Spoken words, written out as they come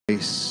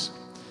grace.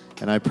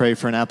 And I pray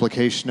for an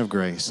application of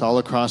grace all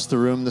across the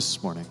room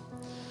this morning.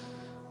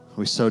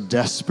 We so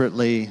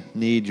desperately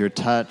need your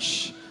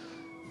touch.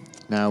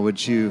 Now,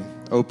 would you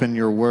open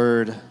your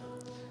word,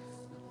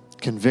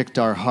 convict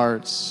our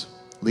hearts,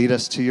 lead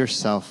us to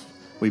yourself,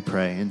 we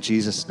pray, in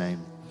Jesus'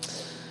 name.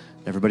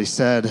 Everybody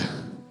said,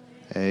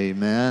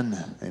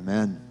 amen,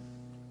 amen.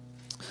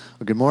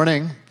 Well, good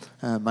morning.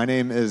 My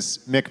name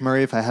is Mick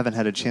Murray. If I haven't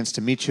had a chance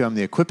to meet you, I'm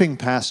the equipping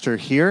pastor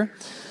here.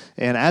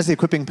 And as the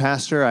equipping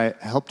pastor, I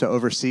help to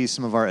oversee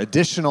some of our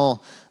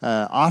additional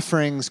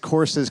offerings,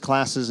 courses,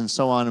 classes, and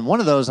so on. And one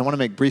of those I want to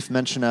make brief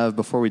mention of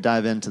before we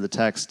dive into the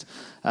text.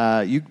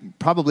 You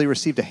probably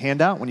received a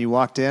handout when you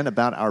walked in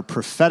about our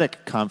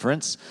prophetic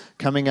conference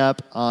coming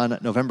up on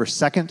November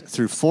 2nd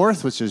through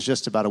 4th, which is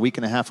just about a week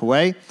and a half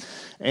away.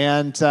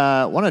 And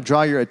I want to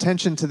draw your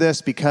attention to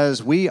this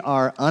because we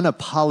are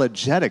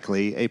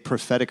unapologetically a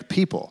prophetic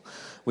people.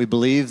 We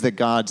believe that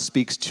God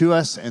speaks to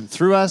us and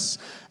through us,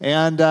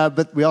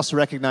 but we also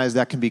recognize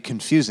that can be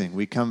confusing.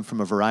 We come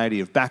from a variety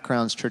of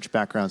backgrounds, church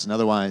backgrounds and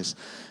otherwise.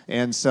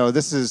 And so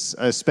this is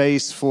a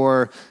space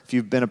for, if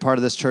you've been a part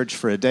of this church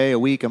for a day, a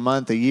week, a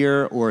month, a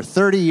year, or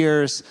 30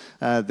 years,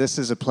 this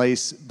is a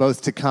place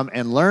both to come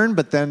and learn,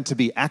 but then to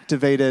be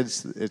activated.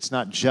 It's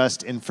not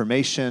just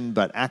information,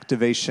 but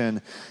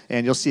activation.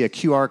 And you'll see a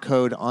QR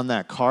code on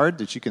that card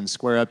that you can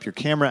square up your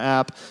camera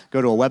app,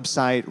 go to a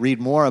website,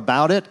 read more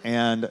about it,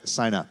 and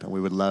sign up. And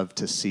we would love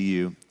to see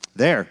you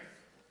there.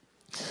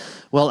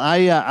 Well,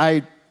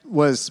 I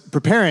was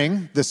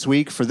preparing this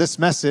week for this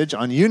message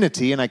on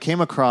unity, and I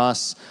came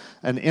across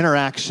an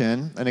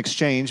interaction, an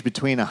exchange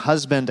between a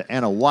husband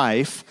and a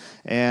wife,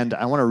 and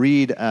I want to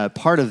read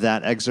part of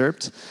that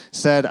excerpt. It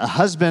said, a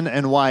husband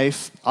and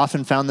wife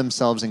often found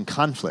themselves in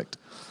conflict.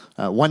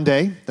 One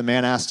day, the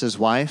man asked his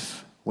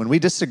wife, when we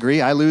disagree,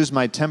 I lose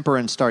my temper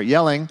and start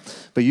yelling,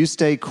 but you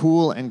stay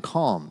cool and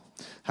calm.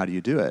 How do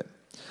you do it?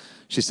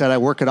 She said, I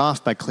work it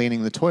off by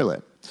cleaning the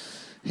toilet.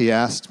 He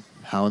asked,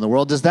 how in the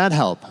world does that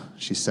help?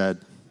 She said,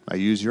 I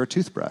use your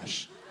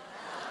toothbrush.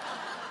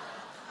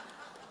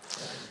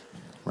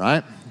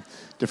 Right?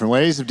 Different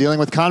ways of dealing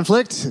with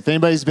conflict. If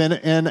anybody's been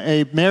in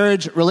a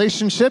marriage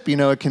relationship, you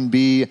know it can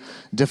be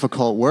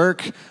difficult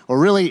work, or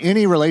really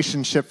any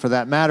relationship for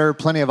that matter.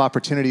 Plenty of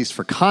opportunities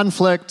for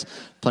conflict,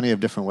 plenty of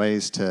different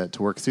ways to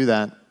work through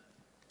that.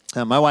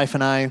 My wife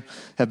and I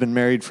have been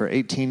married for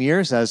 18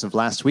 years as of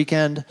last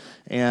weekend,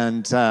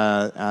 and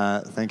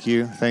thank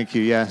you,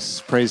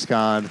 yes, praise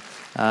God.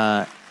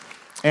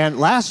 And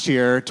last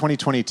year,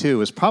 2022,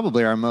 was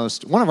probably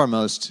one of our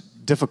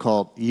most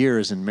difficult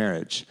years in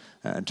marriage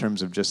in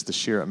terms of just the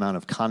sheer amount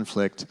of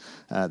conflict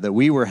that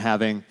we were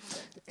having.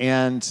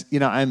 And, you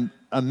know, I'm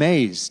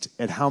amazed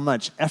at how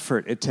much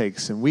effort it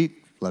takes. And we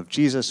love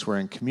Jesus, we're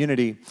in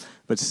community,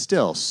 but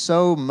still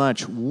so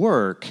much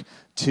work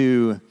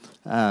to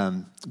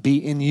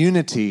be in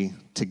unity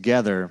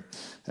together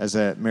as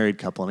a married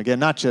couple. And again,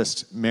 not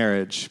just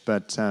marriage,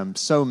 but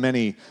so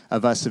many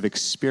of us have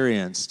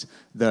experienced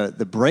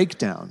the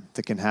breakdown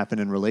that can happen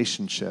in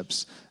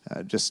relationships.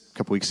 Just a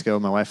couple weeks ago,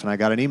 my wife and I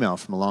got an email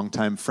from a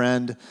longtime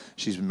friend.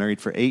 She's been married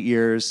for 8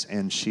 years,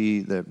 and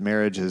the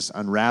marriage is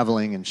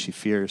unraveling, and she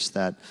fears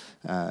that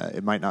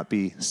it might not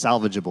be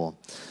salvageable.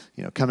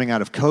 You know, coming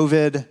out of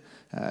COVID,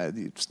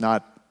 it's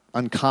not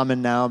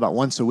uncommon now. About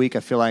once a week, I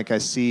feel like I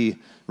see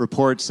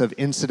reports of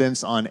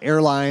incidents on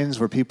airlines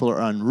where people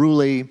are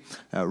unruly,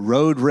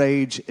 road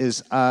rage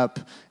is up,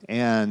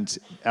 and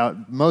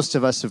most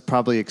of us have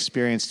probably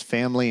experienced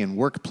family and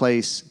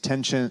workplace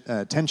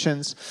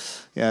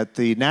tensions. At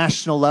the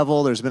national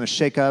level, there's been a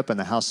shakeup in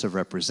the House of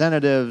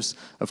Representatives.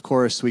 Of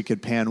course, we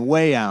could pan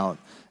way out,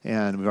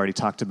 and we've already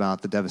talked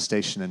about the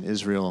devastation in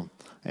Israel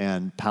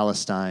and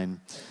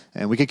Palestine,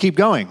 and we could keep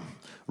going.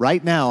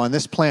 Right now on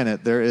this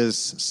planet, there is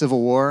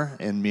civil war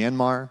in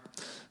Myanmar.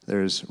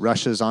 There's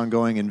Russia's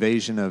ongoing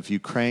invasion of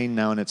Ukraine,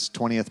 now in its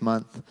 20th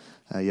month.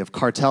 You have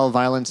cartel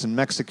violence in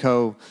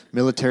Mexico,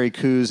 military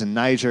coups in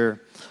Niger,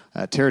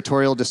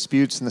 territorial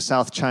disputes in the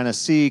South China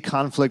Sea,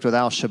 conflict with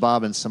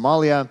al-Shabaab in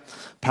Somalia,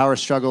 power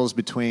struggles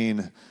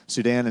between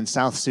Sudan and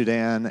South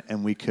Sudan,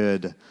 and we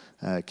could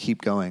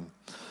keep going.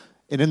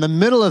 And in the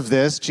middle of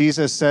this,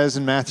 Jesus says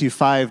in Matthew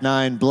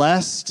 5:9,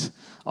 blessed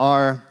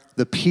are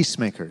the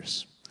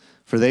peacemakers,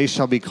 for they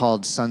shall be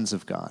called sons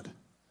of God.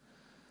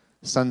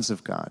 Sons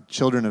of God,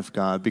 children of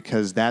God,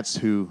 because that's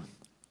who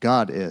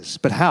God is.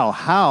 But how?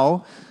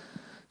 How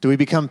do we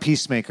become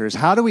peacemakers?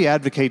 How do we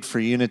advocate for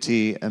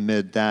unity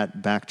amid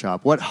that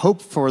backdrop? What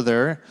hope for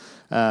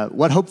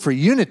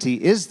unity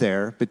is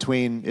there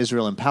between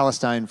Israel and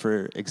Palestine,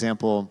 for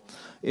example,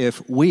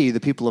 if we,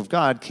 the people of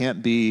God,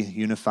 can't be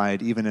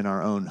unified even in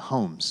our own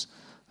homes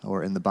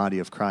or in the body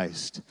of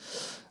Christ?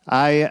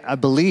 I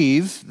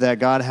believe that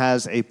God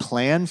has a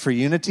plan for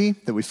unity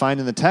that we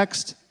find in the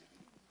text,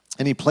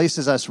 and he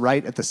places us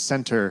right at the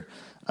center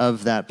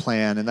of that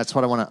plan, and that's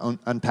what I want to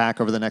unpack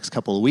over the next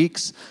couple of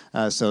weeks.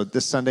 So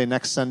this Sunday,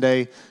 next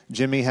Sunday,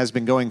 Jimmy has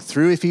been going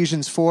through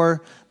Ephesians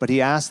 4, but he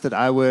asked that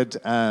I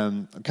would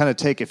kind of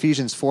take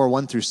Ephesians 4,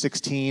 1 through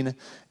 16,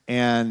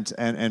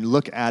 and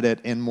look at it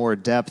in more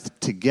depth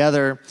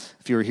together.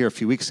 If you were here a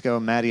few weeks ago,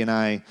 Maddie and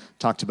I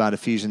talked about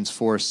Ephesians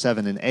 4,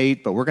 7, and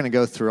 8, but we're going to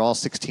go through all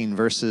 16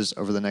 verses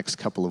over the next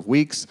couple of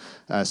weeks,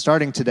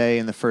 starting today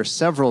in the first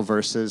several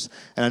verses.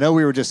 And I know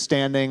we were just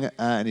standing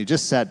and you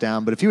just sat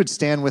down, but if you would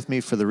stand with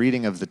me for the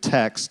reading of the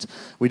text,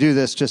 we do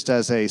this just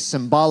as a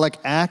symbolic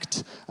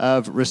act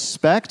of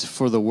respect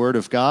for the Word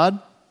of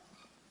God.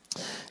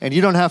 And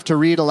you don't have to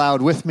read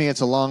aloud with me. It's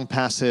a long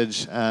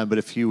passage, but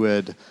if you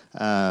would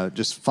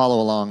just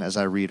follow along as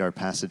I read our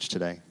passage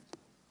today.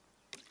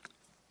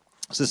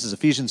 So this is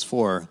Ephesians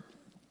 4,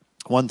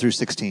 1 through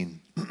 16.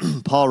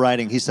 Paul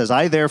writing, he says,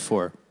 I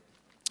therefore,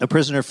 a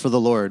prisoner for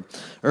the Lord,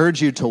 urge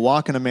you to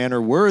walk in a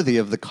manner worthy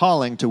of the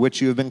calling to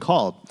which you have been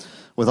called,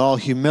 with all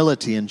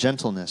humility and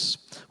gentleness,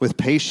 with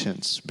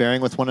patience,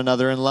 bearing with one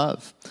another in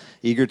love,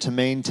 eager to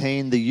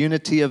maintain the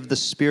unity of the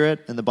Spirit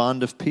and the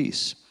bond of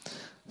peace.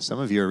 Some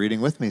of you are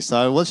reading with me,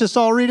 so let's just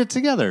all read it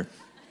together.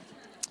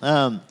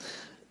 And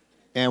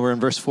we're in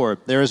verse 4.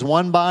 There is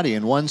one body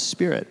and one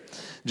Spirit,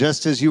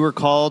 just as you were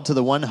called to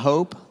the one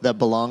hope that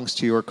belongs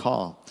to your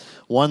call.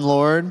 One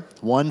Lord,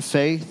 one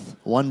faith,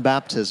 one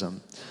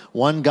baptism,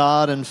 one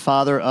God and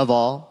Father of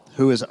all,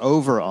 who is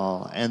over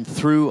all and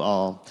through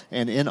all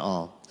and in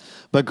all.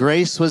 But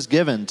grace was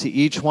given to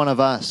each one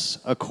of us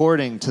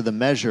according to the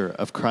measure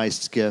of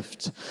Christ's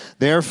gift.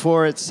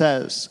 Therefore it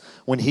says,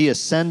 when he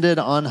ascended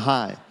on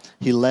high,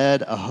 he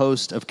led a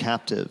host of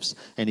captives,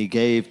 and he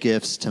gave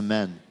gifts to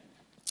men.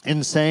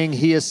 In saying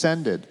he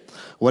ascended,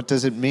 what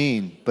does it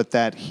mean but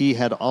that he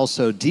had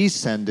also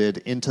descended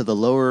into the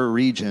lower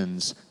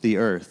regions, the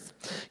earth?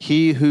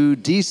 He who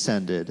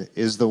descended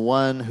is the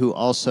one who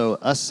also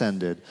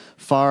ascended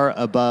far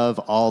above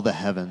all the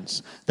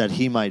heavens, that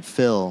he might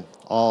fill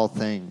all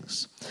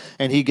things.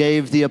 And he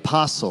gave the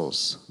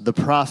apostles, the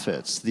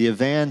prophets, the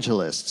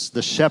evangelists,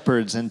 the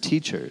shepherds and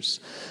teachers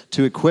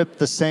to equip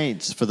the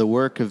saints for the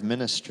work of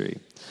ministry,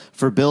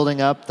 for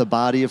building up the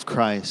body of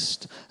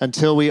Christ,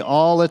 until we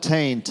all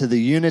attain to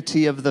the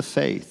unity of the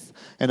faith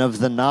and of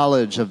the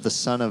knowledge of the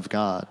Son of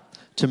God,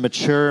 to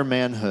mature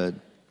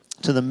manhood,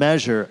 to the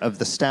measure of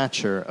the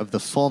stature of the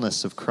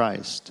fullness of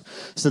Christ,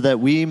 so that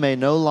we may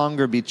no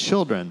longer be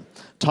children,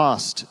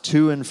 tossed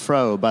to and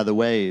fro by the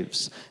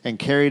waves, and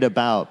carried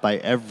about by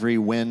every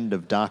wind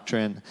of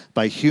doctrine,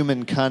 by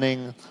human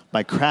cunning,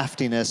 by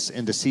craftiness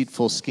and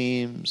deceitful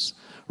schemes.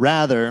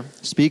 Rather,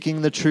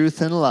 speaking the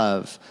truth in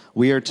love,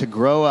 we are to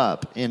grow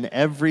up in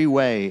every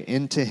way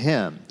into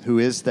him who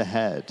is the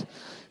head,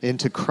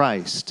 into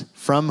Christ,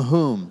 from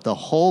whom the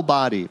whole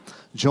body,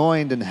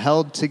 joined and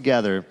held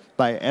together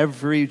by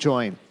every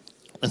joint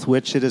with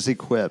which it is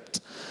equipped,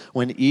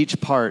 when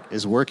each part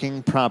is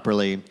working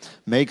properly,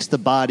 makes the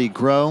body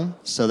grow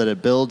so that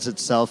it builds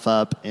itself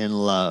up in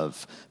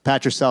love.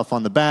 Pat yourself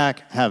on the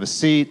back, have a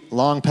seat,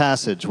 long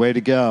passage, way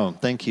to go.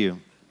 Thank you.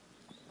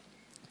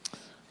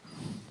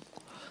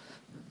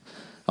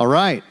 All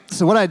right,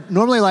 so what I'd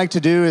normally like to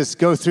do is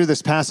go through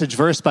this passage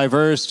verse by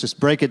verse, just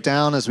break it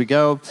down as we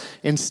go.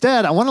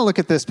 Instead, I want to look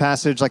at this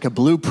passage like a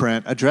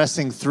blueprint,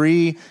 addressing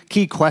three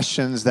key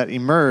questions that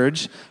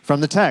emerge from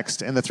the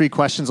text. And the three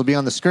questions will be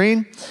on the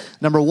screen.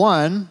 Number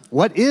one,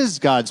 what is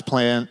God's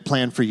plan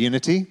for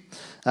unity?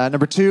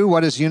 Number two,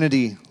 what does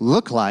unity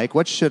look like?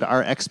 What should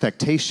our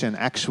expectation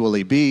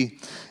actually be?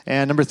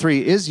 And number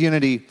three, is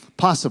unity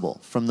possible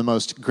from the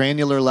most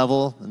granular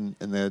level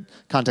in the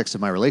context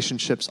of my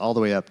relationships all the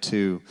way up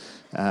to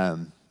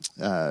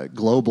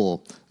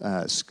global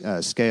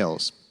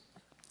scales?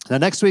 Now,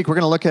 next week, we're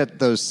going to look at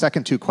those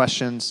second two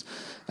questions,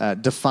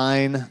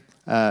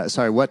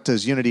 what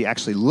does unity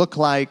actually look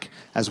like,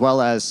 as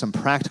well as some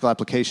practical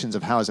applications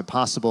of how is it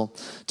possible.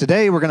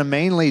 Today, we're going to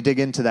mainly dig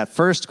into that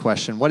first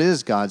question, what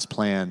is God's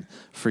plan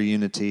for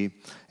unity?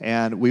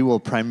 And we will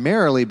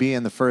primarily be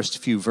in the first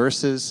few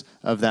verses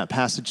of that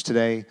passage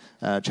today,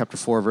 chapter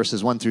 4,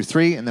 verses 1 through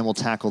 3, and then we'll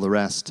tackle the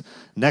rest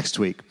next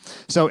week.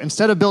 So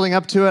instead of building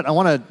up to it, I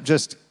want to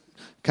just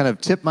kind of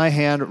tip my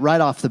hand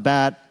right off the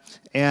bat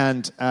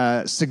and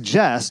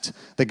suggest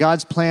that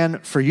God's plan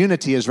for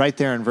unity is right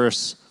there in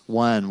verse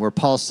 1, where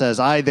Paul says,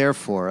 I,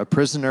 therefore, a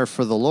prisoner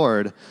for the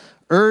Lord,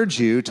 urge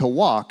you to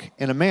walk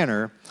in a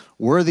manner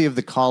worthy of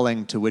the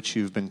calling to which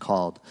you've been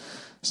called.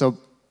 So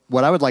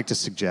what I would like to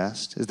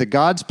suggest is that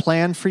God's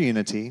plan for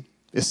unity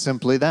is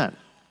simply that,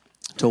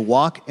 to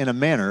walk in a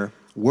manner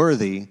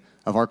worthy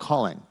of our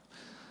calling.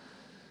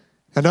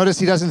 Now notice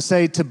he doesn't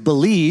say to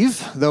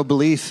believe, though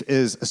belief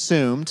is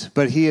assumed,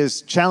 but he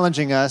is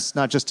challenging us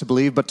not just to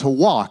believe, but to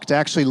walk, to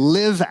actually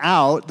live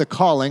out the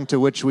calling to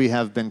which we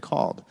have been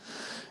called.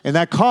 And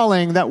that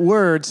calling, that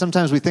word,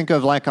 sometimes we think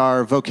of like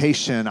our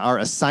vocation, our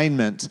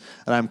assignment,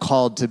 that I'm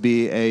called to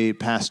be a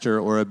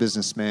pastor or a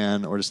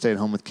businessman or to stay at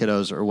home with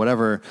kiddos or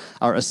whatever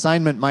our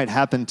assignment might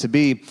happen to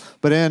be.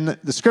 But in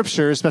the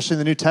scripture, especially in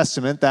the New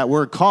Testament, that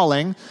word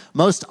calling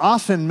most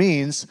often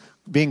means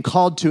being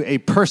called to a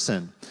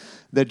person,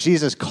 that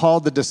Jesus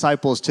called the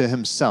disciples to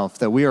himself,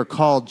 that we are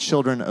called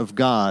children of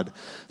God.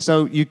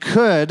 So you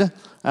could,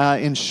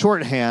 in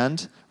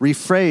shorthand,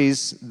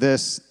 rephrase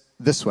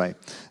this way,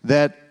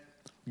 that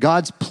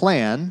God's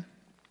plan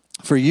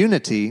for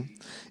unity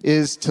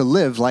is to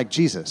live like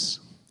Jesus.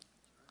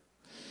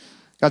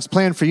 God's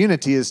plan for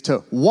unity is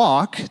to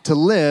walk, to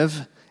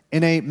live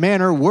in a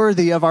manner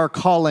worthy of our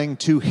calling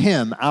to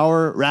him,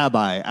 our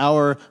rabbi,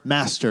 our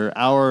master,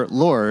 our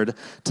Lord,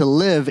 to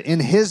live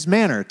in his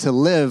manner, to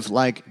live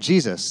like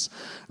Jesus,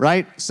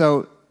 right?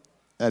 So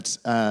that's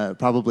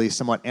probably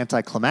somewhat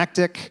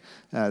anticlimactic.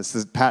 This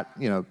is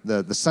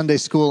the Sunday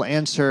school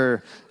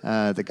answer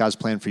that God's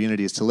plan for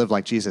unity is to live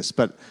like Jesus.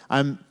 But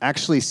I'm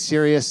actually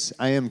serious.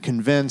 I am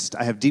convinced,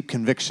 I have deep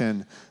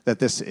conviction that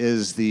this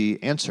is the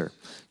answer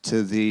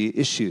to the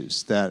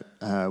issues that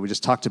we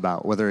just talked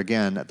about, whether,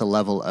 again, at the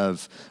level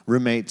of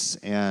roommates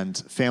and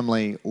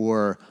family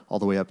or all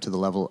the way up to the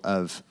level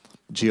of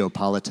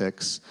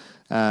geopolitics.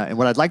 And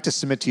what I'd like to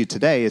submit to you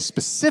today is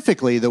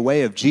specifically the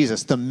way of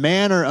Jesus. The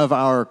manner of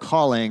our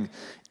calling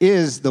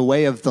is the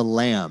way of the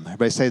Lamb.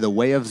 Everybody say the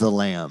way of the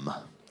Lamb.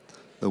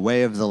 The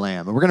way of the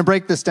Lamb. And we're going to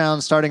break this down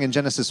starting in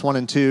Genesis 1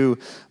 and 2.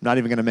 I'm not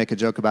even going to make a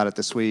joke about it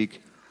this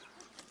week.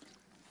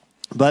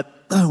 But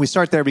we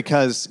start there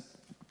because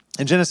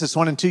in Genesis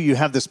 1 and 2, you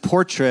have this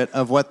portrait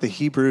of what the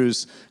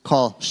Hebrews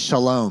call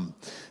shalom,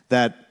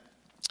 that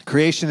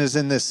creation is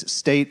in this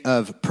state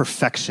of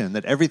perfection,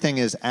 that everything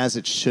is as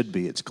it should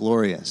be. It's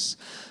glorious.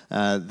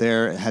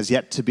 There has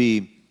yet to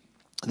be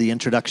the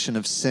introduction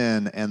of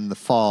sin and the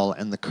fall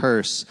and the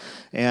curse,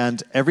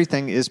 and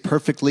everything is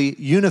perfectly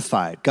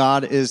unified.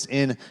 God is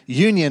in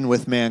union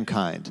with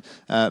mankind.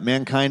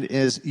 Mankind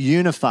is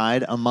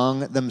unified among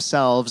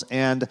themselves,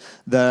 and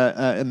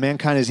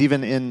mankind is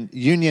even in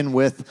union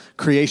with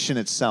creation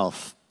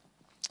itself.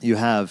 You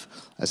have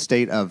a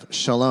state of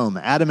shalom.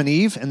 Adam and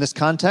Eve, in this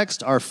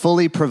context, are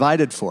fully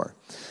provided for.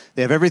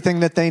 They have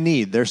everything that they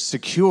need. They're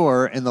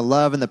secure in the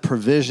love and the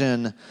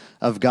provision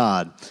of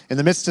God. In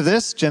the midst of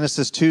this,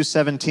 Genesis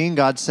 2:17,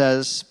 God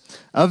says,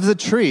 "Of the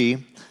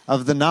tree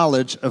of the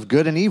knowledge of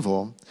good and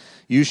evil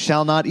you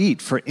shall not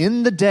eat, for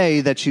in the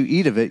day that you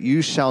eat of it,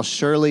 you shall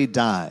surely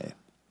die."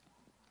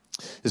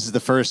 This is the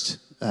first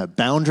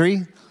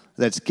boundary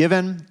that's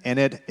given, and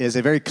it is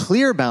a very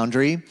clear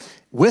boundary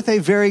with a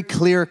very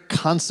clear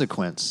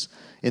consequence.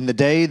 In the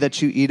day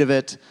that you eat of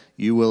it,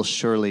 you will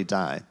surely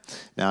die.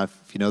 Now, if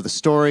you know the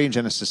story, in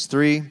Genesis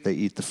 3, they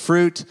eat the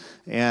fruit,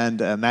 and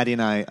Maddie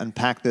and I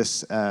unpacked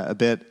this a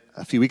bit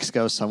a few weeks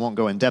ago, so I won't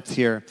go in depth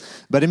here.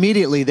 But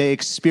immediately they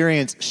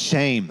experience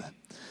shame,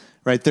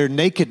 right? Their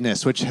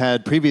nakedness, which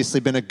had previously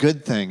been a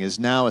good thing, is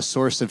now a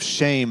source of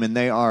shame, and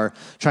they are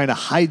trying to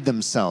hide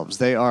themselves.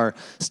 They are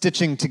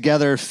stitching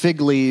together fig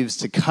leaves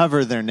to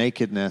cover their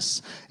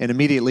nakedness, and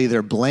immediately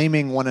they're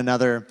blaming one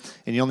another,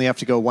 and you only have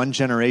to go one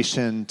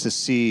generation to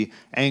see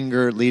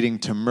anger leading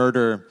to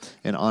murder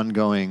and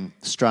ongoing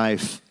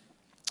strife.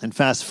 And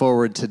fast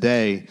forward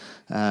today,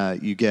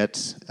 you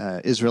get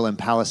Israel and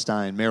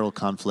Palestine, marital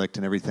conflict,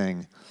 and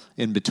everything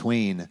in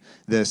between,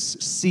 this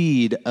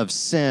seed of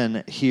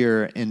sin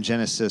here in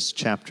Genesis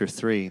chapter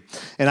 3.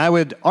 And I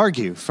would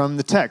argue from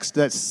the text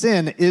that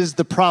sin is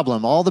the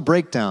problem. All the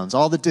breakdowns,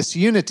 all the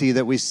disunity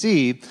that we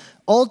see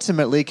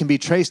ultimately can be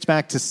traced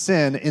back to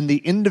sin in the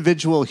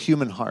individual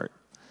human heart.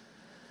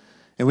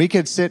 And we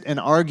could sit and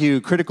argue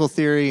critical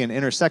theory and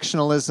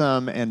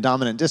intersectionalism and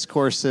dominant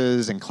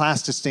discourses and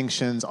class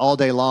distinctions all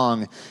day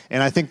long.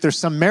 And I think there's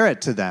some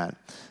merit to that.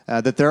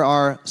 That there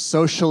are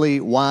socially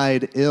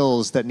wide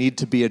ills that need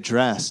to be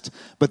addressed.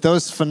 But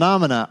those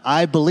phenomena,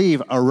 I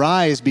believe,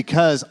 arise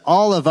because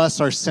all of us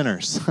are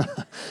sinners.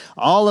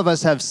 All of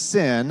us have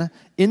sin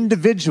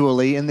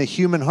individually in the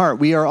human heart.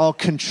 We are all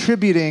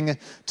contributing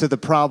to the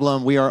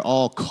problem. We are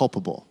all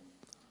culpable.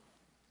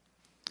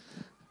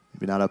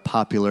 Maybe not a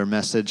popular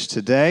message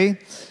today.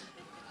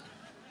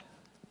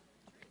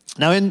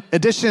 Now, in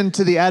addition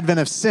to the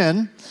advent of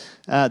sin,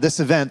 this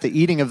event, the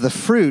eating of the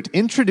fruit,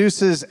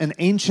 introduces an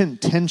ancient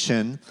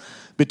tension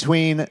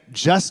between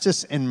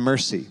justice and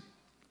mercy.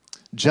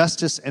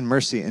 Justice and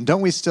mercy. And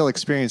don't we still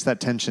experience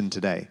that tension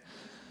today?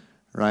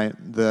 Right?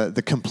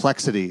 The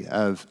complexity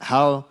of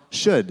how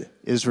should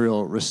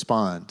Israel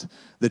respond?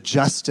 The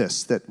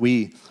justice that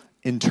we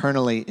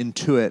internally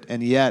intuit,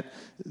 and yet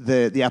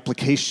the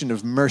application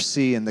of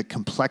mercy and the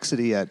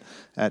complexity at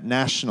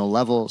national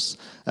levels.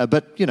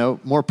 But,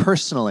 more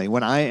personally,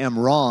 when I am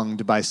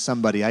wronged by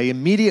somebody, I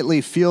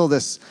immediately feel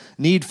this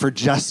need for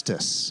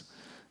justice,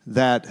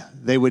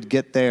 that they would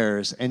get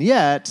theirs. And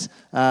yet,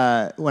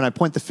 when I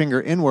point the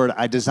finger inward,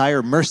 I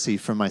desire mercy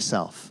for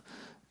myself.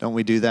 Don't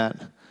we do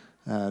that?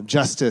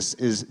 Justice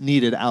is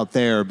needed out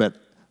there, but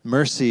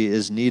mercy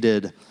is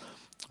needed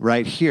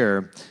right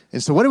here.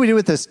 And so what do we do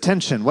with this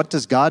tension? What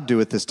does God do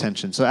with this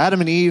tension? So Adam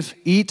and Eve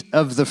eat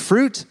of the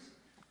fruit.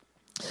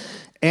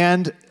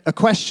 And a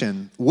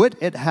question, would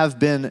it have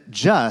been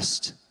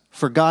just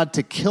for God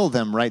to kill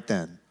them right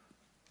then?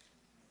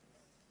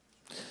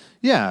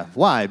 Yeah,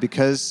 why?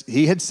 Because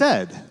he had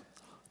said,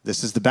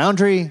 this is the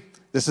boundary,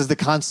 this is the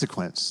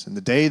consequence. And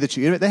the day that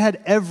you eat it, they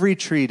had every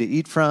tree to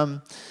eat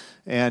from.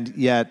 and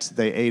yet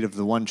they ate of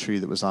the one tree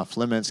that was off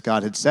limits.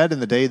 God had said, in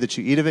the day that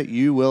you eat of it,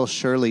 you will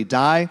surely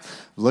die.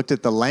 We looked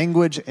at the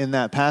language in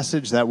that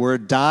passage. That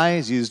word die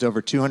is used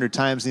over 200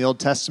 times in the Old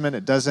Testament.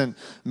 It doesn't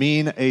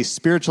mean a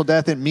spiritual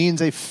death. It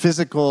means a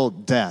physical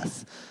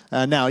death.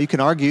 Now, you can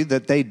argue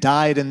that they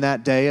died in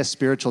that day, a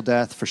spiritual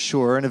death for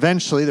sure, and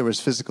eventually there was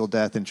physical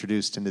death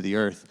introduced into the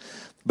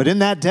earth. But in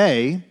that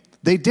day,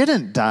 they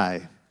didn't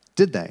die,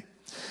 did they?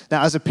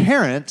 Now, as a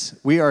parent,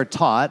 we are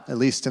taught, at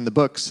least in the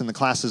books and the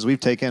classes we've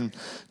taken,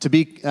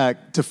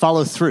 to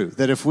follow through.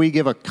 That if we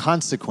give a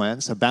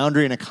consequence, a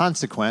boundary and a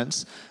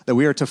consequence, that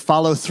we are to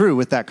follow through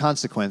with that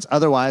consequence.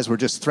 Otherwise, we're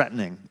just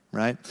threatening,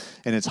 right?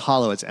 And it's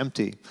hollow, it's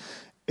empty.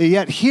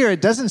 Yet here,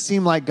 it doesn't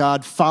seem like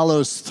God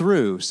follows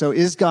through. So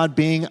is God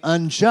being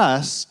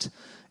unjust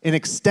in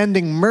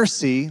extending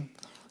mercy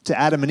to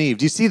Adam and Eve?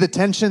 Do you see the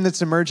tension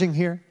that's emerging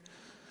here?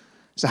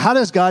 So how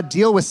does God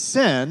deal with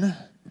sin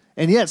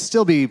and yet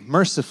still be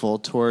merciful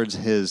towards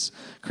his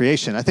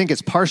creation? I think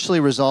it's partially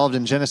resolved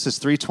in Genesis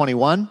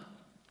 3:21.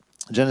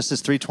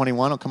 Genesis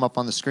 3:21 will come up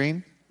on the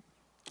screen.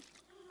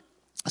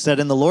 It said,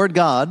 "And the Lord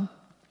God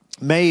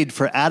made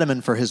for Adam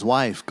and for his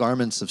wife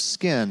garments of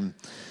skin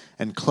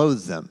and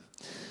clothed them."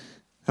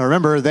 Now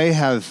remember, they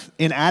have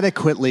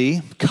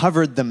inadequately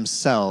covered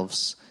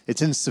themselves.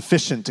 It's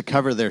insufficient to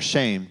cover their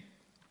shame.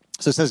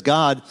 So it says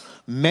God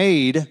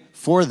made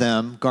for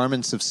them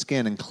garments of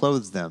skin and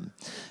clothed them.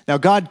 Now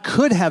God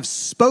could have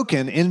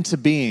spoken into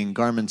being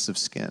garments of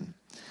skin.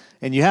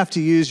 And you have to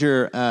use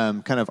your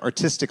kind of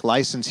artistic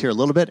license here a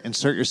little bit,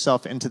 insert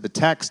yourself into the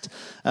text.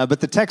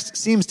 But the text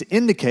seems to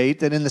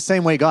indicate that in the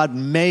same way God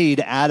made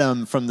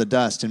Adam from the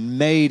dust and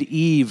made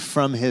Eve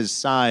from his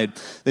side,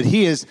 that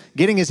he is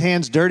getting his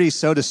hands dirty,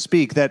 so to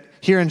speak, that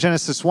here in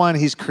Genesis 1,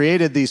 he's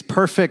created these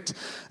perfect,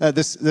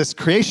 this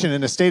creation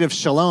in a state of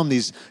shalom,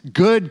 these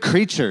good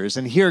creatures.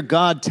 And here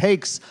God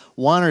takes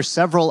one or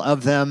several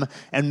of them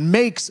and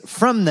makes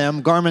from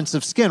them garments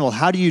of skin. Well,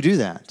 how do you do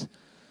that?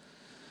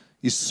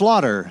 You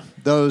slaughter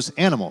those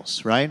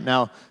animals, right?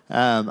 Now,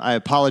 I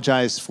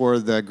apologize for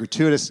the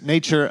gratuitous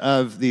nature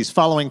of these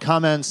following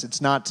comments.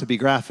 It's not to be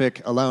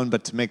graphic alone,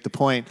 but to make the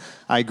point.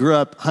 I grew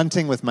up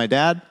hunting with my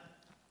dad.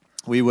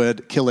 We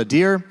would kill a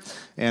deer,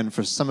 and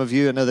for some of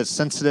you, I know that's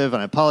sensitive,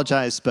 and I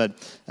apologize, but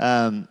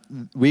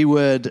we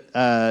would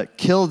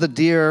kill the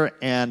deer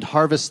and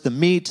harvest the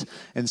meat,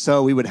 and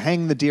so we would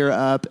hang the deer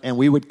up, and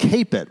we would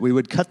cape it. We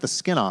would cut the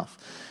skin off.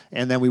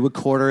 And then we would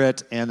quarter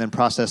it and then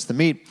process the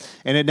meat.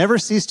 And it never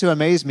ceased to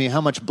amaze me how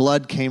much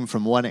blood came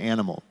from one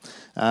animal.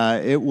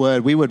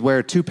 We would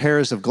wear 2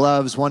 pairs of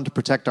gloves, one to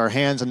protect our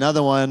hands,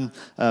 another one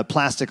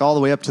plastic all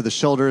the way up to the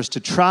shoulders to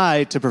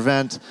try to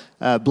prevent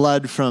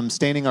blood from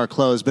staining our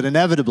clothes. But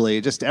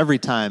inevitably, just every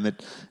time,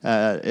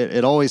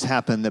 it always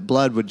happened that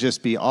blood would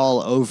just be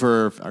all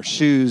over our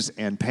shoes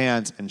and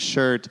pants and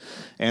shirt.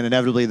 And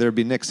inevitably, there'd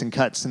be nicks and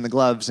cuts in the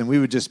gloves, and we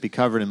would just be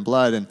covered in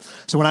blood. And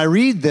so when I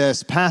read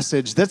this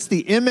passage, that's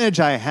the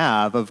image I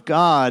have of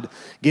God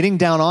getting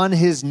down on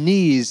his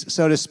knees,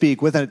 so to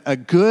speak, with a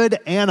good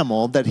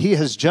animal that he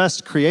has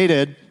just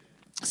created,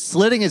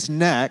 slitting its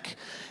neck,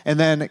 and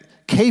then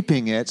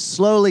caping it,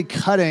 slowly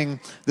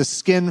cutting the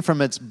skin from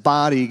its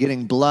body,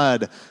 getting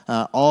blood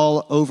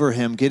all over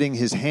him, getting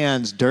his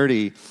hands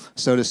dirty,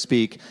 so to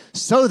speak.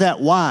 So that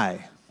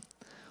why?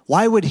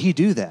 Why would he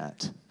do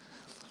that?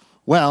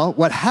 Well,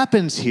 what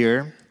happens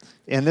here,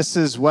 and this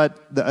is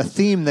a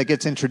theme that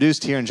gets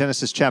introduced here in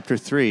Genesis chapter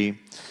 3,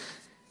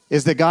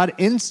 is that God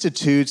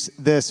institutes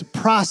this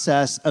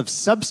process of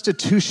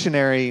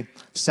substitutionary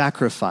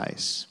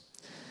sacrifice.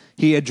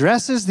 He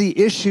addresses the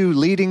issue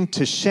leading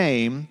to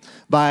shame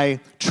by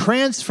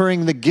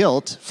transferring the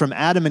guilt from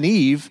Adam and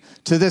Eve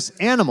to this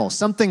animal.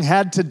 Something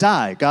had to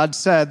die. God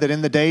said that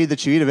in the day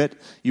that you eat of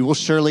it, you will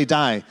surely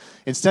die.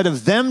 Instead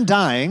of them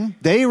dying,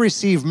 they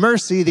receive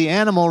mercy. The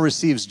animal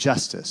receives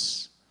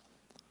justice.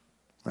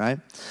 Right?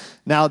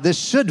 Now, this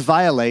should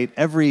violate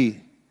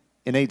every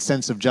innate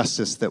sense of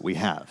justice that we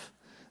have.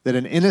 That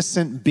an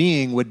innocent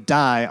being would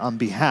die on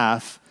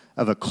behalf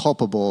of a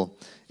culpable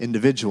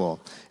individual.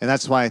 And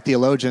that's why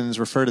theologians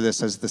refer to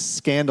this as the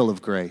scandal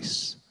of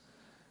grace,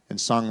 and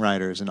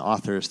songwriters and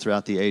authors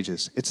throughout the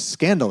ages. It's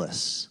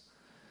scandalous.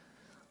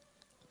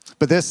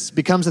 But this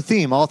becomes a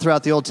theme all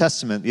throughout the Old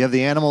Testament. You have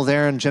the animal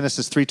there in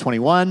Genesis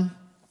 3:21.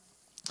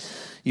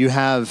 You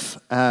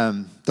have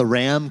the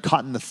ram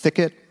caught in the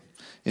thicket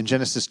in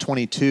Genesis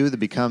 22 that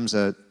becomes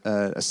a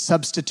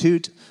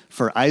substitute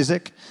for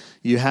Isaac.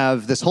 You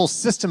have this whole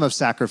system of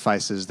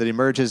sacrifices that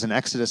emerges in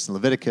Exodus and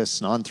Leviticus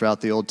and on throughout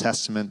the Old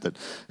Testament that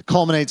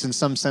culminates in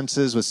some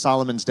senses with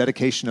Solomon's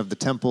dedication of the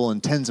temple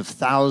and tens of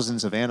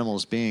thousands of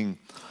animals being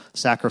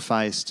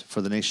sacrificed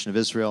for the nation of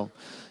Israel.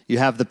 You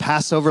have the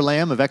Passover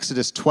lamb of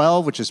Exodus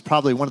 12, which is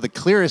probably one of the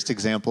clearest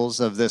examples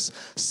of this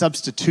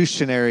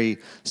substitutionary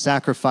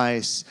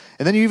sacrifice.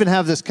 And then you even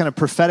have this kind of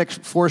prophetic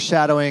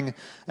foreshadowing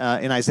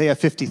in Isaiah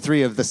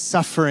 53 of the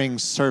suffering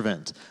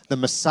servant, the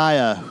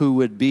Messiah who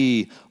would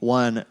be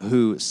one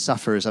who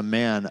suffers, a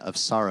man of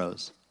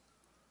sorrows.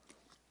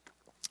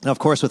 Now, of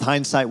course, with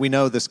hindsight, we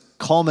know this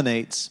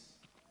culminates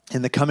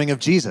in the coming of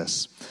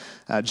Jesus.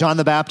 John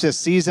the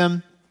Baptist sees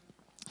him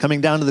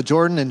coming down to the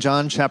Jordan in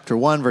John chapter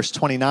 1, verse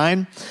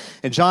 29.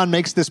 And John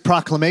makes this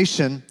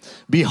proclamation,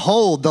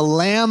 "Behold, the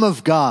Lamb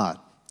of God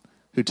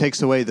who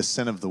takes away the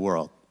sin of the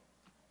world."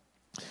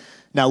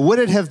 Now, would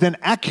it have been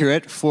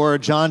accurate for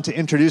John to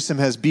introduce him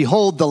as,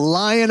 "Behold, the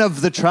Lion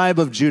of the tribe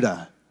of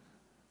Judah"?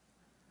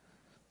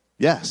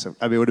 Yes, it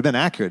would have been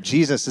accurate.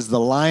 Jesus is the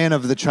Lion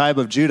of the tribe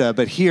of Judah,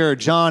 but here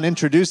John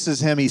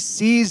introduces him. He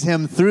sees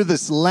him through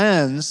this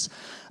lens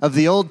of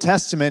the Old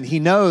Testament. He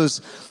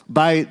knows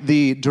by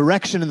the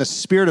direction and the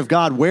Spirit of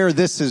God where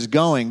this is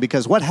going,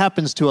 because what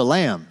happens to a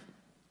lamb?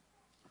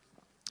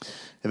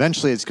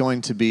 Eventually it's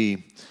going to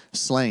be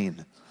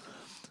slain.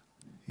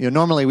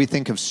 Normally we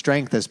think of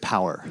strength as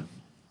power,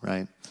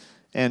 right?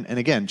 And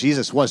again,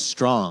 Jesus was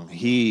strong.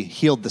 He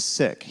healed the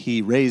sick.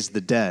 He raised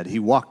the dead. He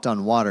walked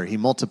on water. He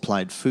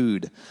multiplied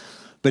food.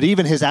 But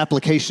even his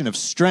application of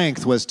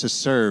strength was to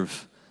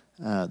serve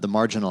the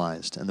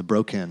marginalized and the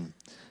broken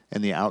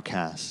and the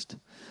outcast.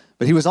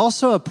 But he was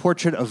also a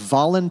portrait of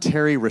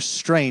voluntary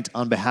restraint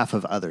on behalf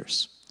of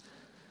others.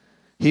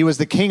 He was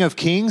the King of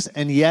Kings,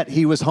 and yet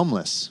he was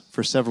homeless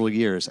for several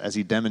years as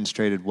he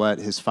demonstrated what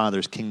his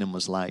Father's kingdom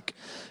was like.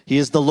 He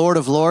is the Lord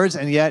of Lords,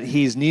 and yet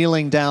he's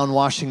kneeling down,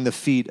 washing the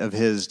feet of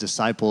his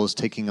disciples,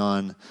 taking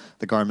on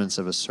the garments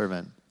of a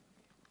servant.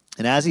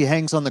 And as he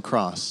hangs on the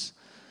cross,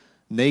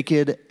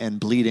 naked and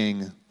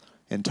bleeding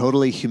and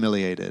totally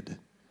humiliated,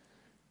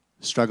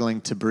 struggling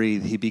to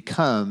breathe, he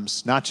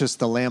becomes not just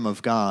the Lamb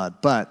of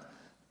God, but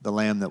the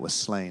Lamb that was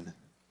slain.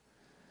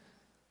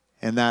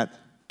 And that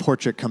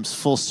portrait comes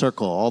full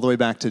circle all the way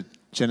back to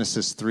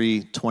Genesis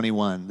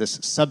 3:21, this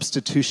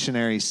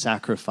substitutionary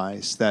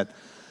sacrifice, that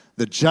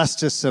the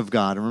justice of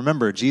God, and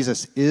remember,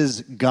 Jesus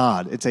is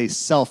God. It's a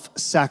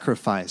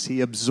self-sacrifice. He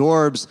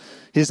absorbs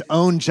his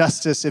own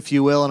justice, if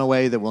you will, in a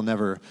way that we'll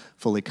never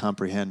fully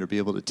comprehend or be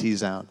able to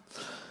tease out.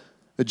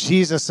 But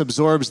Jesus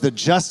absorbs the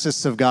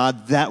justice of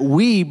God that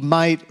we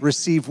might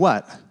receive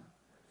what?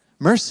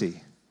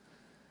 Mercy.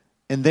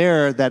 And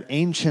there, that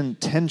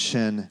ancient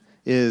tension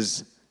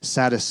is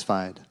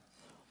satisfied.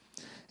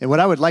 And what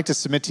I would like to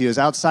submit to you is,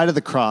 outside of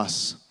the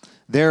cross,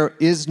 there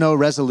is no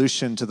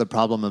resolution to the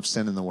problem of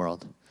sin in the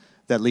world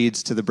that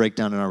leads to the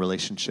breakdown in our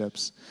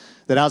relationships.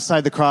 That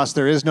outside the cross,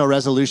 there is no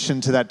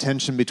resolution to that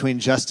tension between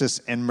justice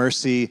and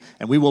mercy,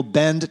 and we will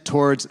bend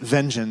towards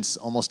vengeance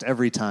almost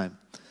every time.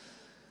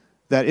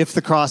 That if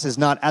the cross is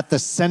not at the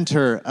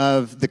center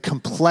of the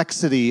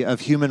complexity of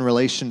human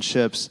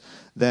relationships,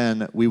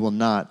 then we will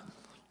not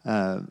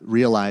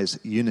realize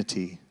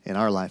unity in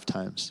our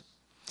lifetimes.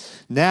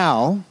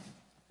 Now,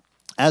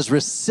 as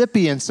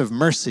recipients of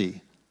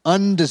mercy,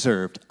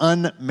 undeserved,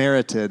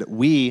 unmerited,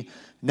 we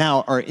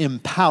now are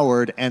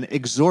empowered and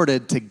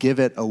exhorted to give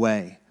it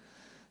away,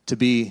 to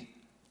be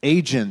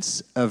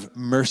agents of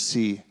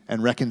mercy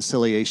and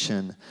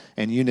reconciliation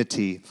and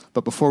unity.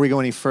 But before we go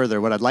any further,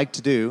 what I'd like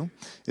to do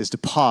is to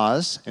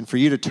pause and for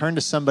you to turn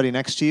to somebody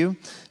next to you,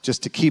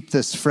 just to keep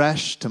this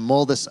fresh, to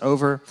mull this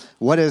over.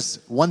 What is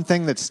one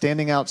thing that's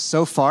standing out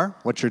so far?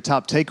 What's your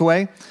top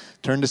takeaway?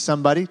 Turn to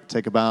somebody,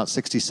 take about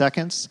 60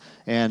 seconds,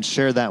 and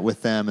share that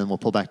with them, and we'll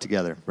pull back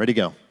together. Ready,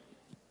 go.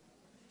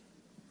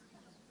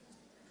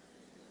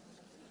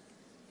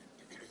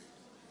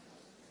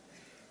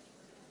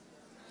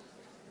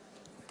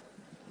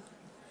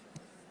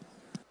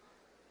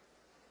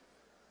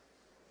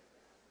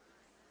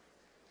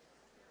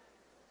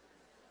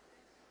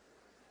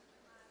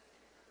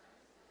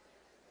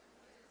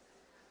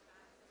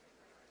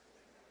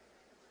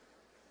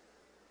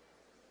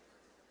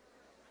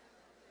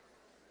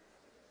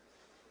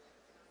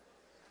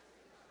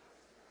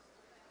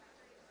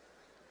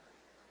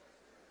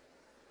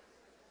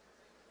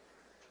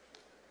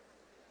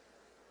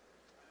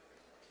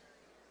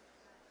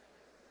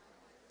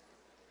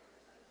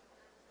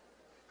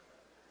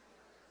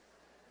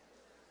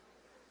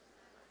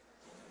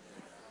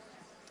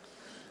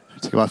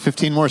 Take about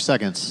 15 more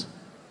seconds.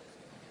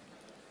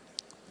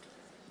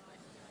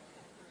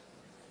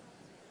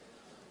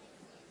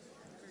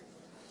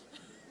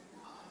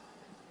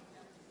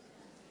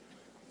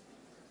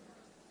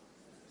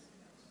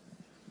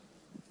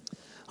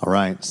 All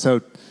right,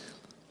 so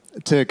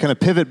to kind of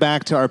pivot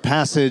back to our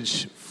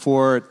passage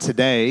for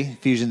today,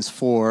 Ephesians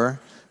 4,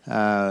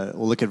 we'll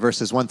look at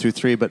verses 1 through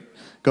 3, but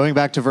going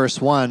back to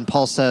verse 1,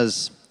 Paul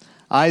says,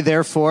 "I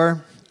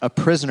therefore, a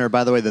prisoner,"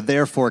 by the way, the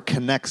therefore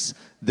connects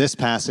this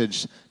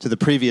passage to the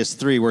previous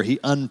three where he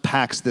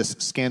unpacks this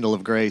scandal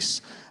of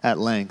grace at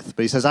length.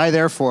 But he says, "I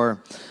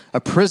therefore,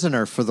 a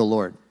prisoner for the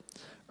Lord,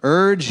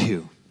 urge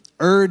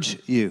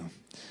you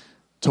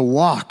to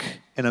walk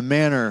in a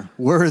manner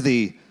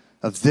worthy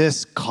of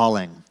this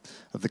calling,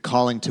 of the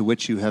calling to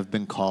which you have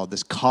been called,"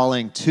 this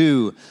calling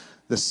to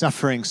the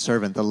suffering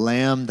servant, the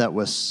lamb that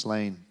was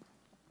slain.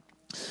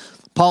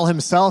 Paul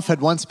himself had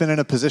once been in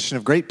a position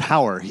of great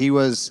power. He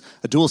was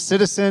a dual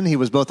citizen. He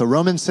was both a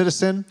Roman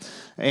citizen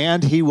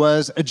and he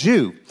was a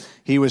Jew.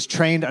 He was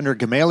trained under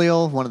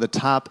Gamaliel, one of the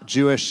top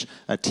Jewish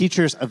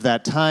teachers of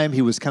that time.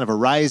 He was kind of a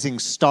rising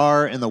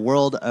star in the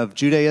world of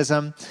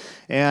Judaism.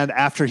 And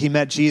after he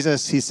met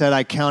Jesus, he said,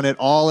 I count it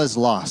all as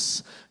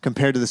loss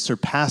compared to the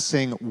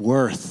surpassing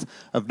worth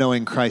of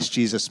knowing Christ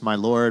Jesus, my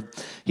Lord.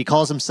 He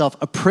calls himself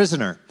a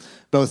prisoner,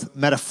 both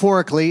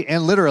metaphorically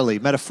and literally.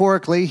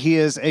 Metaphorically, he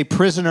is a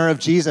prisoner of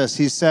Jesus.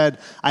 He said,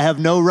 I have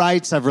no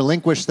rights. I've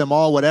relinquished them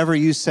all. Whatever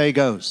you say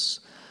goes.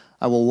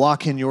 I will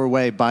walk in your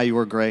way by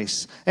your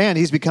grace. And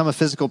he's become a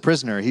physical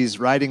prisoner. He's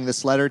writing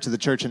this letter to the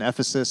church in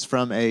Ephesus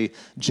from a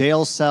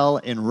jail cell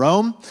in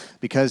Rome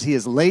because he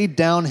has laid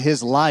down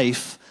his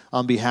life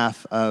on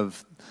behalf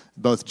of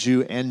both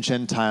Jew and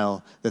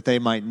Gentile, that they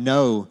might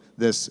know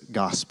this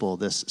gospel,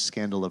 this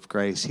scandal of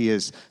grace. He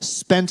has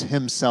spent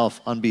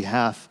himself on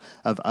behalf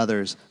of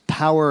others,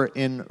 power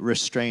in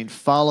restraint,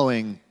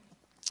 following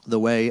the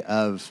way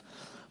of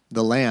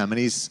the Lamb. And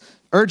he's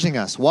urging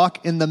us,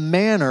 walk in the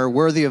manner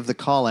worthy of the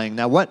calling.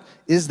 Now, what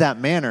is that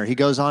manner? He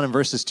goes on in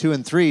verses 2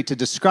 and 3 to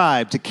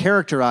describe, to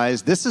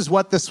characterize, this is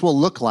what this will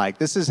look like.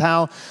 This is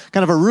how,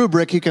 kind of a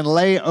rubric you can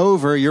lay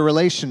over your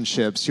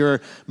relationships, your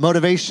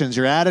motivations,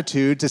 your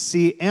attitude to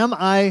see, am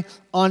I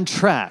on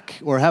track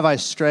or have I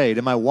strayed?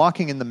 Am I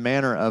walking in the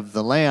manner of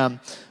the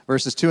Lamb?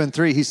 Verses 2 and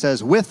 3, he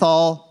says,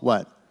 withal,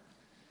 what?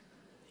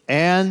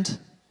 And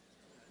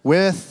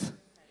with,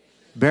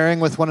 bearing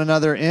with one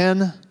another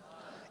in,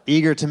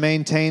 eager to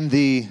maintain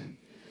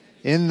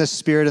in the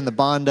spirit and the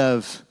bond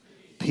of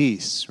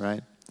peace,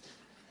 right?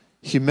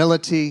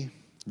 Humility,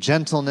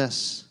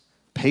 gentleness,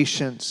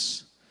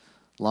 patience,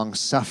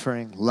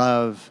 long-suffering,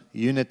 love,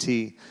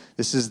 unity.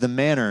 This is the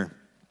manner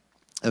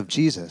of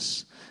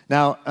Jesus.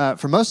 Now,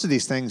 for most of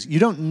these things, you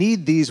don't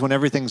need these when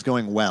everything's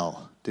going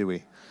well, do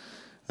we?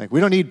 Like, we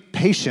don't need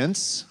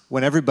patience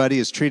when everybody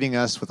is treating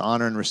us with the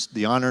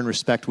honor and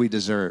respect we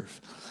deserve,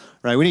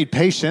 right? We need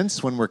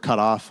patience when we're cut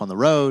off on the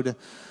road,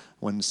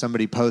 when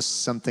somebody posts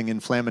something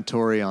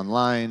inflammatory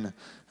online,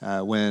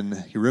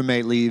 when your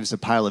roommate leaves a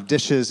pile of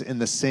dishes in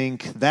the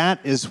sink. That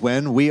is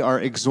when we are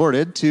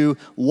exhorted to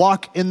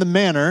walk in the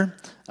manner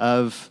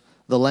of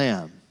the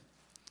Lamb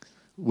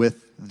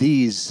with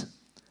these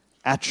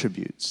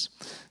attributes.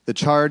 The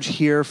charge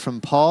here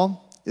from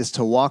Paul is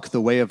to walk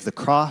the way of the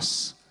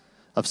cross,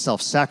 of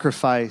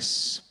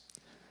self-sacrifice,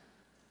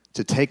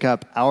 to take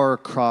up our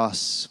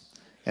cross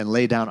and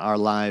lay down our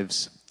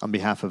lives on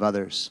behalf of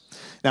others.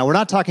 Now, we're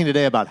not talking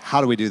today about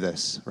how do we do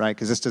this, right?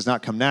 Because this does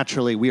not come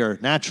naturally. We are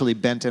naturally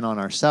bent in on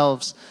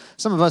ourselves.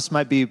 Some of us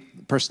might be,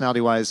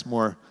 personality-wise,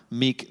 more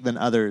meek than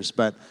others,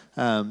 but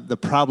the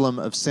problem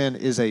of sin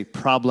is a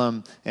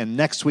problem, and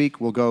next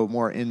week we'll go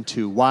more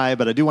into why,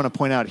 but I do want to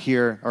point out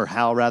here, or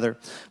how rather,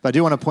 but I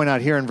do want to point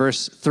out here in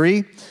verse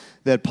 3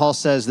 that Paul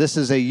says this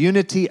is a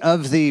unity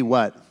of the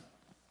what?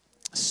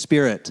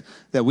 Spirit,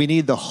 that we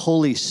need the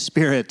Holy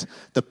Spirit,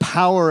 the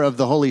power of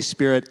the Holy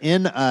Spirit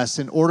in us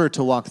in order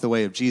to walk the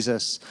way of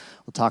Jesus.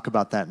 We'll talk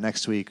about that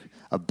next week,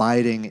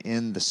 abiding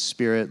in the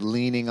Spirit,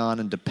 leaning on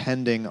and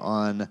depending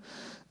on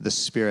the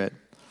Spirit.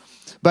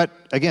 But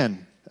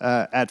again,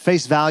 at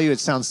face value, it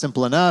sounds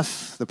simple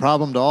enough. The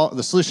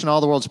solution to all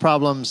the world's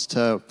problems,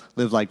 to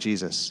live like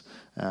Jesus.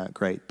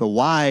 Great. But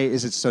why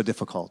is it so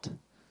difficult?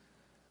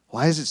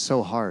 Why is it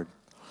so hard?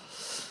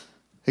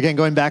 Again,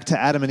 going back to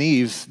Adam and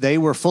Eve, they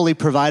were fully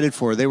provided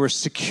for. They were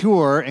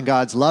secure in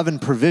God's love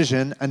and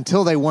provision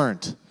until they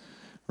weren't,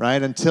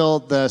 right? Until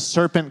the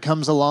serpent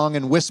comes along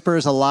and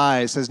whispers a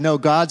lie, says, no,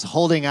 God's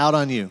holding out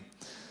on you.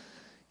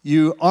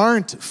 You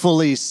aren't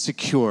fully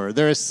secure.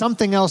 There is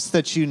something else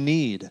that you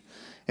need,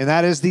 and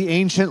that is the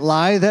ancient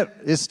lie that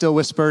is still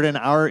whispered in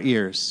our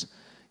ears.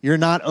 You're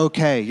not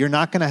okay. You're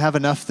not going to have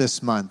enough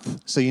this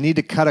month, so you need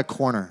to cut a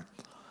corner.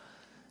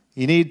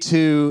 You need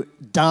to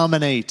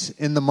dominate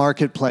in the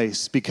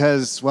marketplace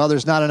because, well,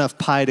 there's not enough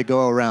pie to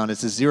go around.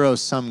 It's a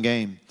zero-sum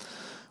game.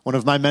 One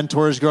of my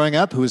mentors growing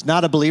up, who was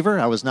not a believer,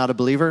 I was not a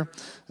believer,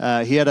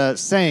 he had a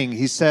saying.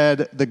 He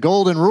said, the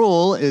golden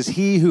rule is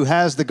he who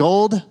has the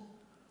gold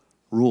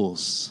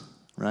rules,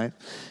 right?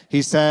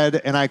 He said,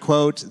 and I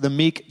quote, the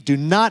meek do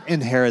not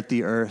inherit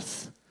the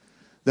earth.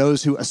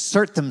 Those who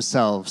assert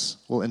themselves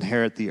will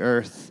inherit the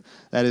earth.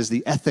 That is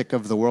the ethic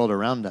of the world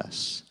around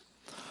us.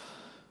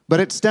 But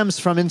it stems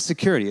from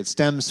insecurity. It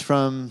stems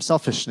from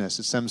selfishness.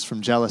 It stems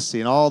from jealousy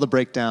and all the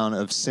breakdown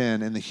of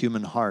sin in the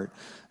human heart.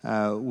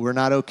 We're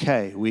not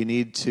okay. We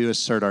need to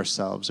assert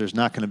ourselves. There's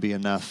not going to be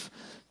enough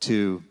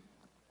to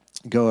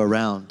go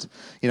around.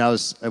 You know,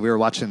 we were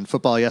watching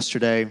football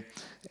yesterday,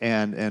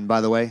 and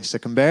by the way,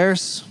 Sikkim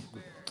Bears.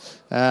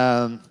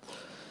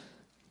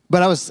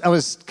 But I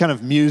was kind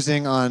of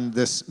musing on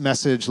this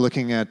message,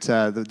 looking at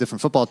the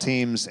different football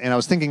teams, and I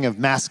was thinking of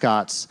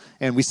mascots,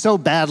 and we so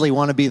badly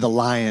want to be the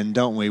lion,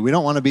 don't we? We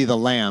don't want to be the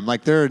lamb.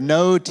 Like, there are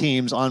no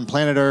teams on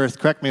planet Earth,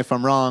 correct me if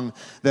I'm wrong,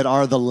 that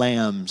are the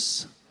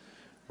lambs,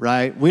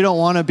 right? We don't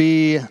want to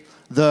be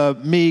the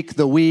meek,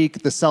 the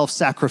weak, the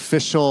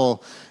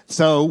self-sacrificial.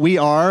 So we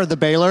are the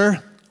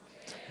Baylor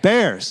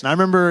Bears. And I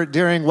remember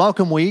during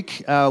Welcome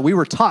Week, we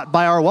were taught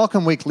by our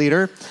Welcome Week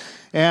leader,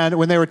 and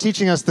when they were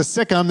teaching us the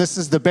sick 'em, this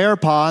is the bear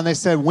paw, and they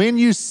said, when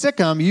you sick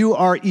 'em, you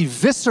are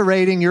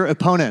eviscerating your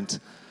opponent.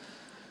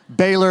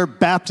 Baylor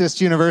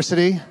Baptist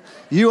University,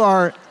 you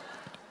are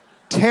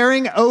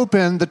tearing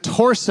open the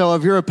torso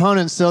of your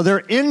opponent so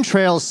their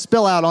entrails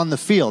spill out on the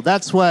field.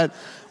 That's what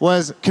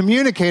was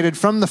communicated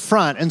from the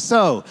front. And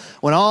so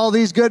when all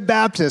these good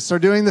Baptists are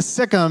doing the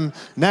sick 'em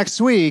next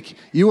week,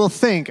 you will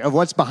think of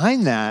what's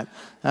behind that.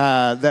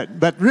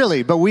 But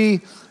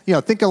we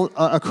think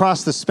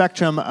across the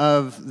spectrum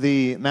of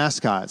the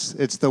mascots.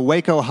 It's the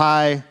Waco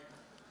High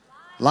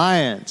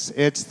Lions.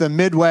 It's the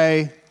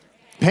Midway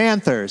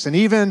Panthers, and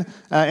even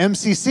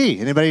MCC.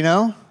 Anybody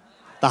know?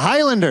 The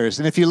Highlanders.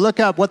 And if you look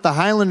up what the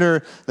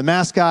Highlander, the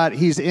mascot,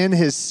 he's in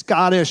his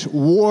Scottish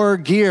war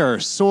gear,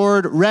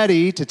 sword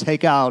ready to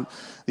take out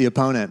the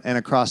opponent and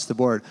across the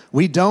board.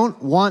 We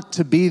don't want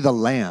to be the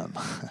lamb.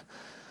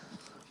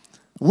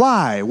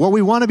 Why? Well,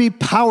 we want to be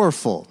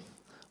powerful.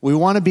 We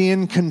want to be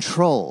in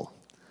control.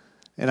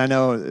 And I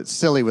know it's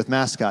silly with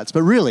mascots,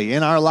 but really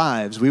in our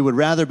lives, we would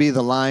rather be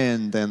the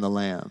lion than the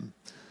lamb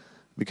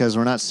because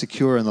we're not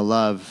secure in the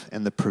love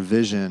and the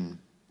provision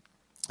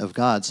of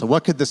God. So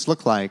what could this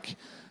look like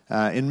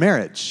in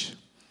marriage?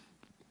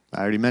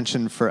 I already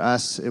mentioned for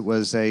us, it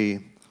was a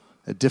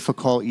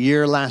difficult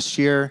year last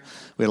year.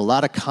 We had a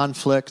lot of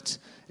conflict.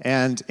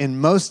 And in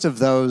most of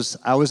those,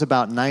 I was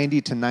about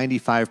 90 to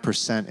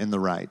 95% in the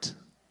right.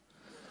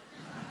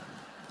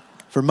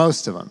 For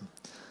most of them.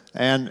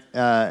 And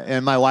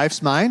in my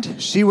wife's mind,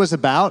 she was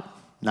about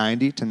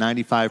 90 to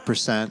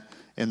 95%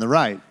 in the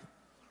right.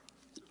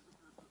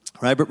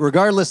 Right? But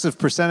regardless of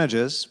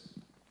percentages,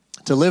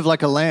 to live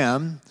like a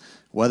lamb,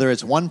 whether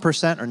it's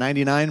 1% or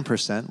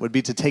 99%, would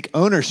be to take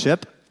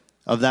ownership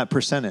of that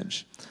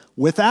percentage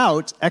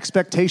without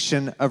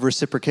expectation of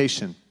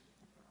reciprocation.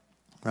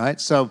 Right?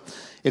 So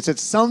it's at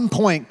some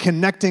point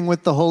connecting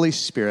with the Holy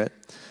Spirit,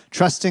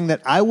 trusting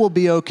that I will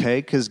be okay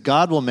because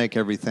God will make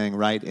everything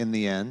right in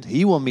the end.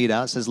 He will mete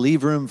out. It says,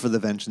 leave room for the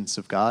vengeance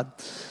of God.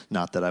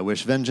 Not that I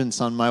wish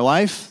vengeance on my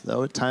wife,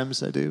 though at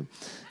times I do,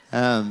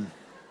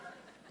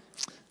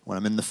 when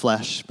I'm in the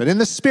flesh. But in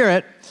the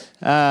Spirit,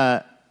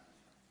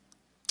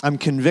 I'm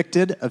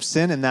convicted of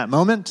sin in that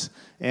moment,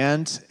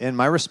 and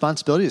my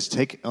responsibility is to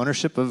take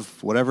ownership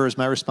of whatever is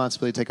my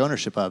responsibility to take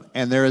ownership of.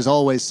 And there is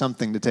always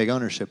something to take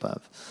ownership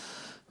of.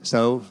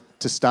 So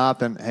to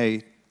stop and,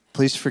 hey,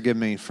 please forgive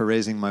me for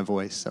raising my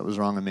voice. That was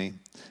wrong of me.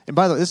 And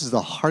by the way, this is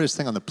the hardest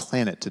thing on the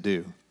planet to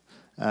do,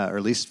 or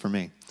at least for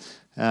me.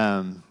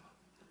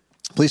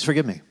 Please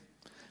forgive me.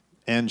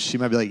 And she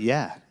might be like,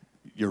 yeah,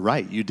 you're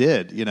right, you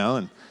did,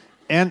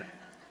 And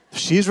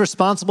she's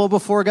responsible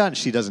before God.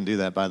 She doesn't do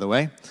that, by the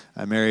way.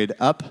 I married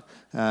up.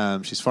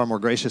 She's far more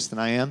gracious than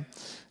I am.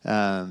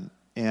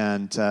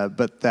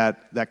 But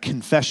that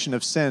confession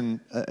of sin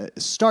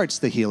starts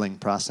the healing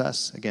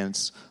process. Again,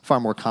 it's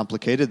far more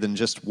complicated than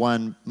just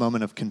one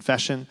moment of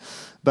confession.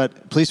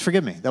 But please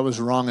forgive me. That was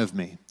wrong of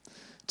me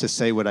to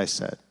say what I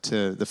said,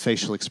 to the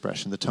facial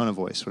expression, the tone of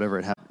voice, whatever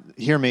it happened.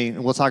 Hear me,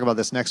 and we'll talk about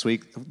this next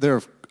week. There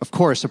are, of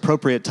course,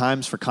 appropriate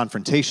times for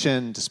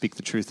confrontation, to speak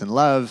the truth in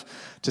love,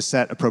 to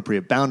set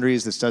appropriate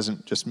boundaries. This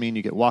doesn't just mean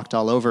you get walked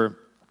all over.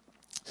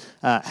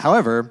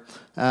 However,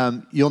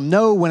 you'll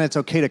know when it's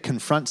okay to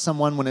confront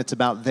someone when it's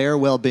about their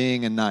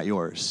well-being and not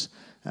yours.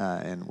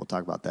 And we'll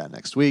talk about that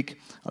next week.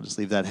 I'll just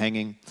leave that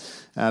hanging.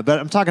 But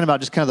I'm talking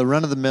about just kind of the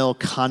run-of-the-mill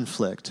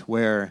conflict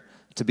where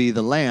to be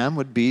the lamb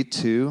would be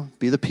to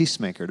be the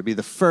peacemaker, to be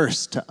the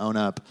first to own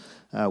up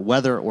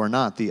whether or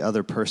not the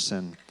other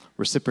person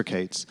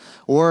reciprocates.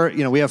 Or,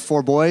 we have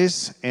 4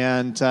 boys,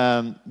 and,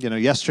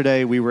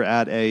 yesterday we were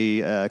at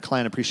a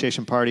client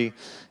appreciation party,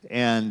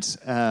 and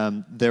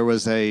there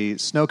was a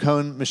snow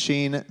cone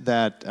machine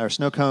or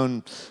snow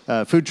cone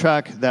food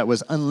truck that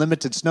was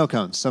unlimited snow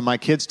cones. So my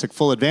kids took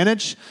full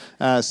advantage.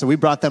 So we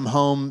brought them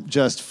home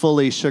just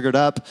fully sugared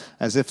up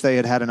as if they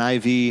had had an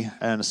IV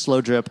and a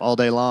slow drip all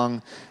day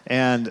long.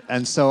 And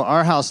so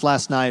our house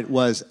last night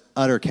was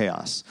utter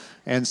chaos.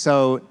 And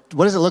so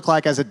what does it look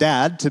like as a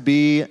dad to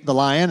be the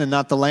lion and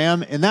not the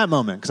lamb in that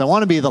moment? Because I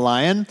want to be the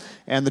lion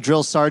and the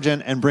drill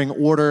sergeant and bring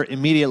order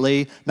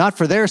immediately, not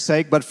for their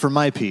sake, but for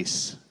my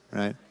peace,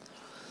 right?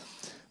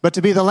 But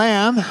to be the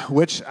lamb,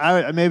 which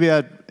maybe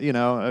I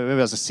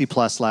was a C+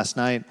 last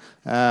night.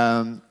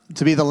 To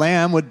be the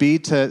lamb would be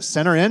to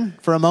center in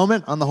for a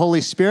moment on the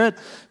Holy Spirit.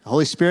 The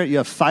Holy Spirit, you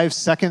have 5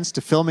 seconds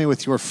to fill me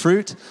with your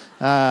fruit.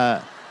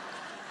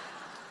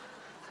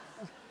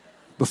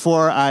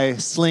 Before I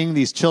sling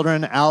these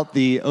children out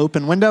the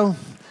open window.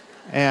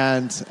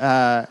 And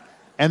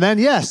then,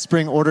 yes,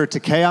 bring order to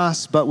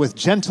chaos, but with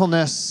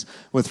gentleness,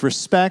 with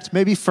respect,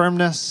 maybe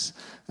firmness,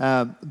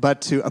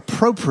 but to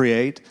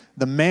appropriate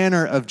the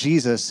manner of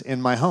Jesus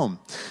in my home.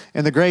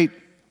 And the great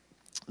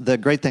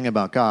thing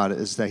about God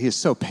is that he is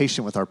so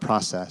patient with our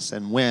process.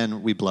 And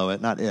when we blow it,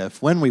 not if,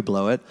 when we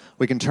blow it,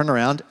 we can turn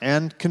around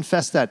and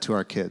confess that to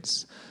our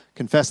kids,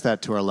 confess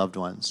that to our loved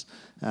ones.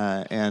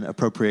 and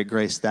appropriate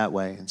grace that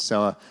way. And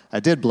so I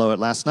did blow it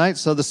last night.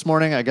 So this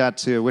morning I got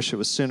to, wish it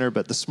was sooner,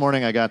 but this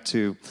morning I got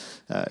to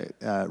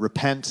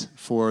repent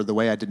for the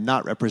way I did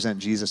not represent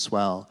Jesus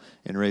well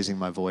in raising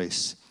my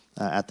voice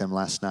at them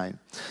last night.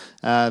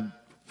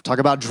 Talk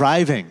about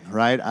driving,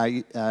 right?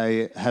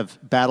 I have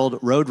battled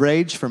road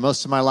rage for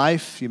most of my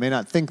life. You may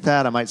not think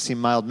that. I might seem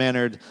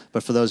mild-mannered,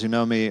 but for those who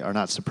know me are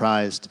not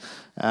surprised.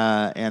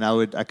 And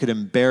I could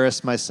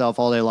embarrass myself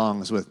all day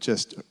long with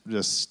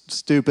just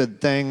stupid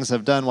things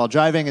I've done while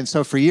driving. And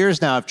so for years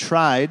now, I've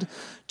tried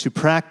to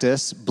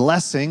practice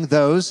blessing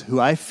those who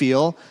I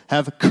feel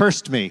have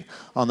cursed me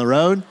on the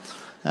road.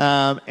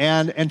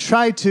 And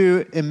try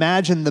to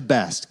imagine the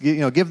best,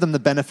 give them the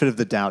benefit of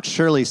the doubt.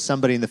 Surely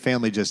somebody in the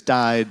family just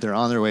died, they're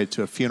on their way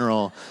to a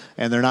funeral,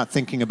 and they're not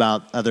thinking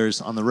about others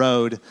on the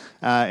road.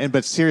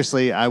 But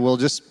seriously, I will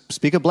just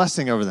speak a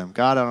blessing over them.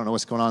 God, I don't know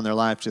what's going on in their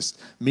life, just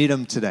meet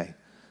them today.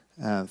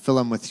 Fill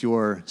them with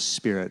your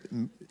spirit.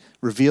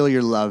 Reveal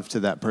your love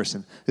to that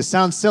person. It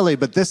sounds silly,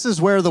 but this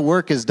is where the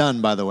work is done,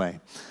 by the way.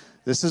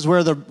 This is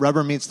where the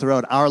rubber meets the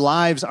road. Our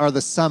lives are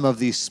the sum of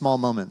these small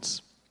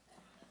moments.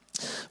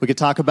 We could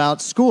talk about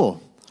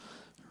school,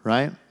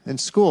 right? In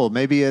school,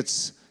 maybe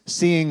it's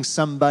seeing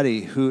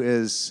somebody who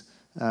is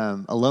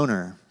a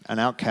loner, an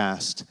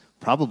outcast,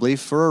 probably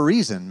for a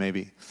reason,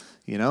 maybe,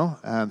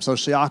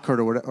 socially awkward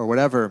or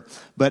whatever.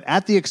 But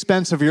at the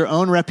expense of your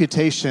own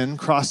reputation,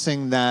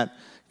 crossing that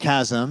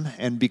chasm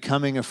and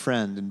becoming a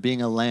friend and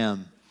being a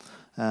lamb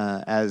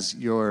as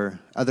your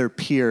other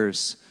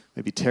peers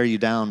maybe tear you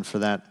down for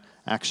that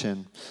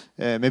action.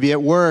 Maybe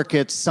at work,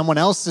 it's someone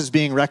else is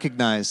being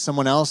recognized,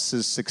 someone else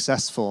is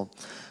successful.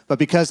 But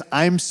because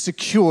I'm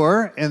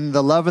secure in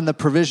the love and the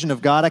provision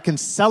of God, I can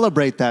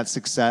celebrate that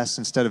success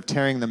instead of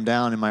tearing them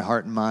down in my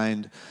heart and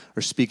mind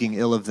or speaking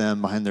ill of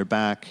them behind their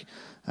back.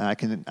 I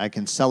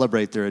can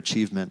celebrate their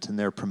achievement and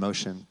their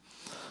promotion.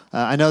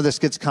 I know this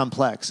gets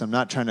complex. I'm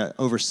not trying to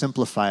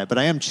oversimplify it, but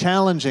I am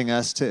challenging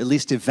us to at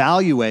least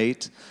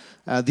evaluate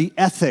the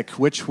ethic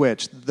with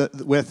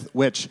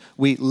which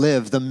we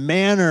live, the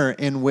manner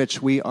in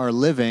which we are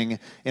living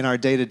in our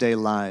day-to-day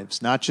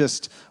lives. Not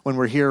just when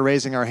we're here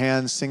raising our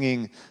hands,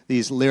 singing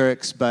these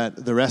lyrics,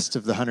 but the rest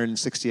of the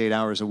 168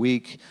 hours a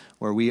week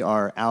where we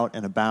are out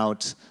and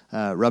about,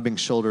 rubbing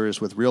shoulders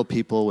with real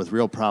people, with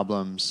real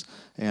problems,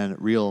 and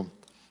real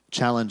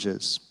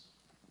challenges.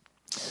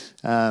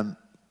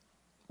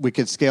 We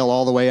could scale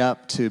all the way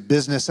up to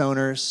business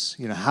owners.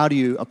 How do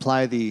you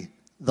apply the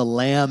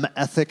lamb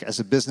ethic as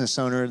a business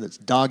owner? That's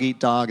dog eat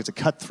dog. It's a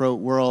cutthroat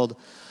world.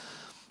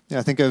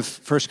 I think of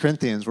 1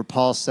 Corinthians where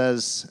Paul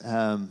says,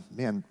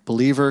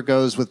 believer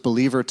goes with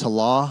believer to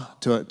law,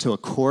 to a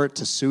court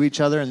to sue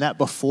each other, and that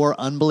before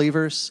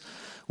unbelievers.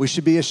 We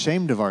should be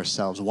ashamed of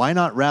ourselves. Why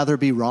not rather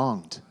be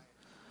wronged?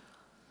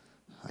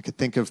 I could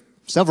think of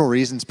several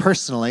reasons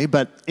personally,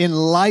 but in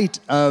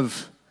light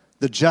of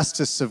the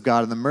justice of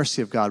God and the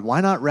mercy of God,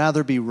 why not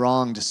rather be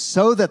wronged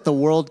so that the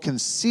world can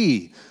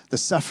see the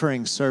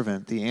suffering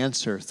servant, the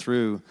answer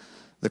through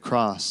the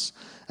cross?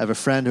 I have a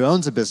friend who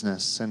owns a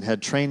business and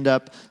had trained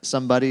up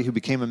somebody who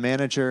became a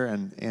manager,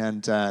 and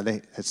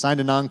they had signed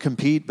a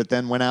non-compete, but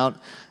then went out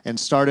and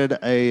started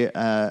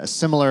a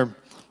similar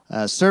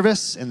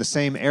service in the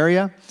same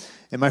area.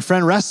 And my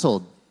friend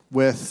wrestled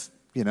with,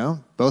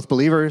 both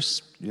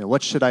believers.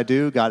 What should I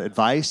do? Got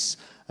advice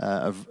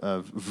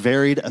of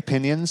varied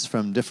opinions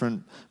from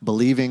different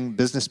believing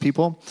business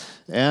people.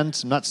 And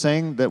I'm not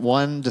saying that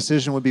one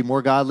decision would be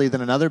more godly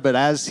than another, but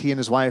as he and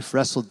his wife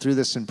wrestled through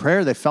this in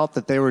prayer, they felt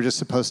that they were just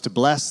supposed to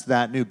bless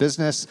that new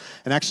business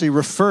and actually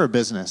refer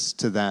business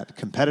to that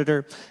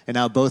competitor. And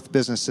now both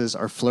businesses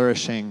are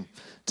flourishing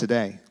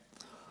today.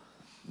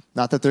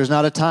 Not that there's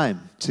not a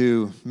time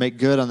to make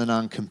good on the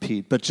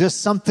non-compete, but just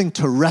something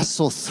to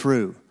wrestle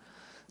through.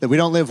 That we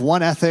don't live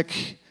one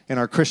ethic in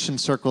our Christian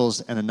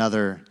circles and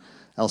another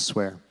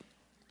elsewhere.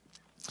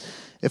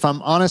 If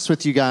I'm honest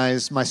with you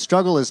guys, my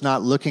struggle is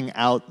not looking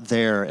out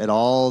there at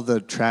all the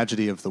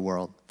tragedy of the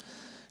world.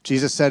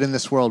 Jesus said in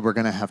this world we're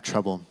going to have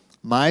trouble.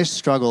 My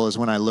struggle is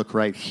when I look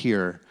right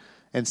here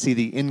and see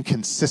the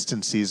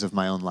inconsistencies of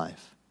my own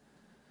life.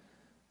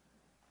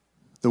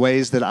 The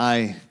ways that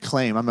I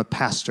claim, I'm a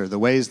pastor, the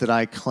ways that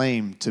I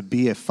claim to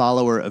be a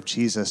follower of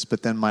Jesus,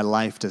 but then my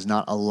life does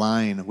not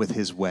align with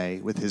his way,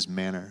 with his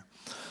manner.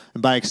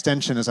 And by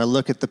extension, as I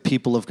look at the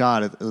people of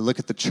God, I look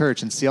at the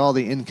church and see all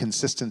the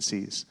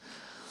inconsistencies.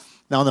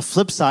 Now, on the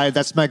flip side,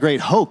 that's my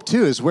great hope,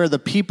 too, is where the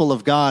people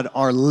of God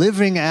are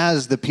living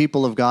as the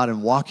people of God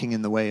and walking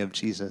in the way of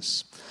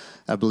Jesus.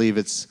 I believe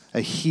it's a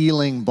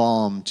healing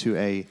balm to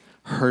a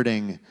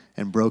hurting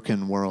and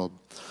broken world.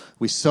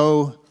 We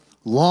so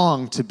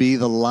long to be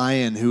the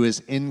lion who is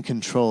in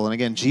control. And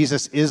again,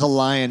 Jesus is a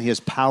lion. He has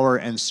power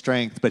and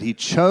strength, but he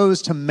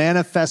chose to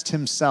manifest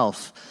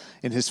himself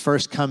in his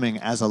first coming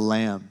as a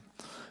lamb.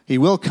 He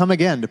will come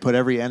again to put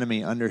every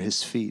enemy under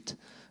his feet.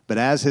 But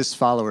as his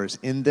followers,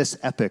 in this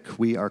epic,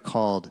 we are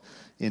called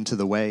into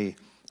the way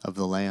of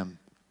the Lamb.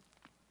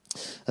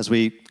 As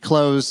we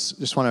close,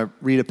 just want to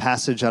read a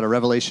passage out of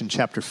Revelation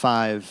chapter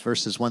 5,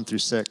 verses 1 through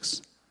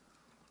 6.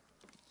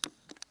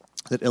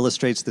 that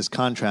illustrates this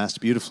contrast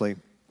beautifully.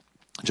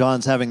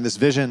 John's having this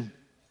vision.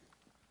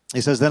 He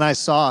says, "Then I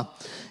saw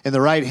in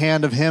the right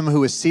hand of him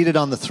who was seated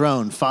on the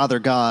throne, Father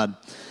God,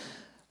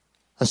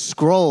 a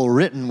scroll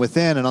written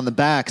within and on the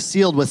back,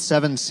 sealed with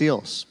 7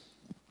 seals.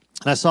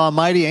 And I saw a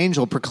mighty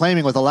angel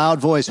proclaiming with a loud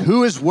voice,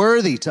 'Who is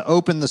worthy to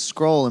open the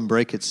scroll and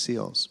break its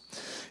seals?'"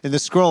 And the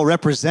scroll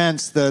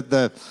represents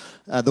the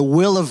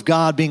will of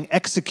God being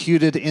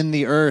executed in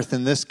the earth,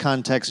 in this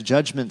context,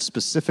 judgment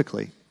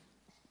specifically.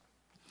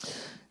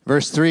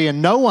 Verse 3,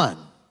 "And no one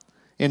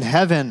in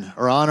heaven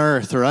or on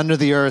earth or under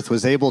the earth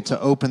was able to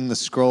open the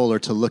scroll or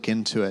to look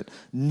into it."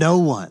 No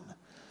one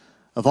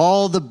of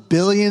all the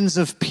billions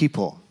of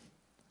people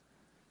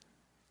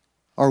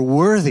are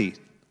worthy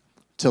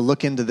to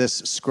look into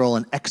this scroll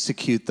and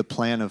execute the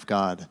plan of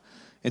God.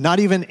 And not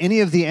even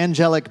any of the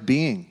angelic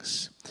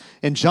beings.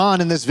 And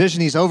John, in this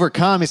vision, he's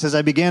overcome. He says,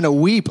 "I began to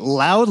weep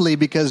loudly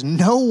because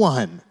no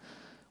one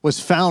was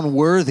found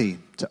worthy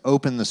to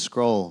open the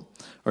scroll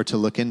or to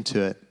look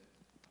into it."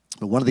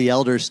 But one of the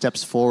elders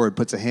steps forward,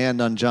 puts a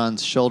hand on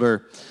John's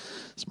shoulder,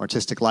 some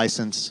artistic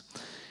license.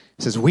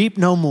 He says, "Weep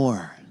no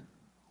more,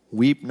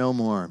 weep no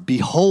more.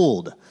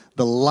 Behold,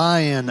 the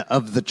Lion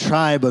of the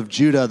tribe of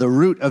Judah, the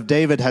Root of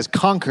David, has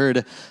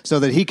conquered so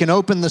that he can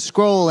open the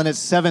scroll and its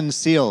 7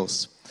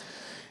 seals."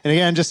 And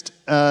again, just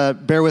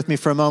bear with me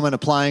for a moment,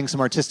 applying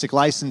some artistic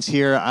license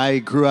here. I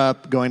grew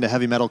up going to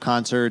heavy metal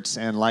concerts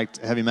and liked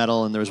heavy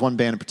metal, and there was one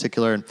band in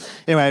particular. And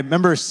anyway, I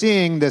remember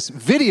seeing this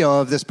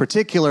video of this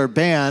particular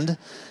band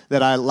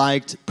that I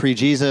liked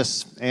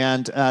pre-Jesus,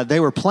 and they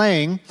were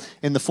playing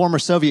in the former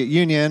Soviet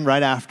Union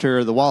right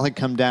after the wall had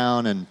come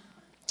down, and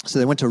so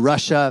they went to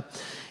Russia,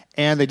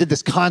 and they did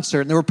this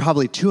concert, and there were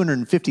probably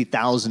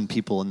 250,000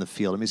 people in the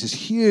field. I mean, it's this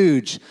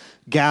huge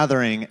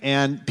gathering,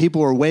 and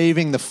people were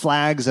waving the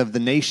flags of the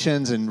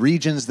nations and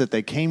regions that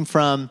they came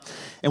from.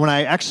 And when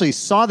I actually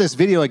saw this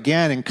video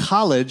again in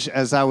college,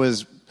 as I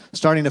was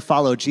starting to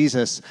follow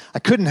Jesus, I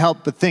couldn't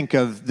help but think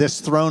of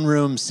this throne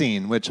room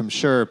scene, which I'm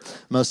sure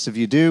most of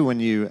you do when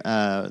you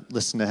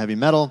listen to heavy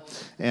metal,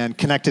 and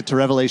connect it to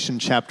Revelation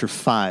chapter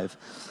 5.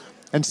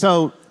 And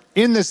so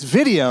in this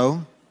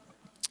video,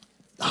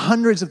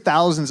 hundreds of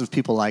thousands of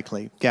people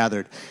likely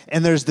gathered,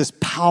 and there's this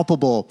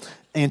palpable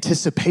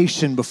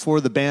anticipation before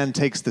the band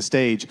takes the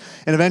stage.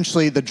 And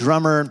eventually the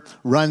drummer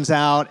runs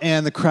out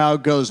and the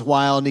crowd goes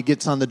wild, and he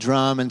gets on the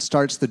drum and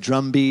starts the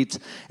drum beat.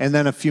 And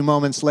then a few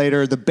moments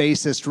later, the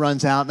bassist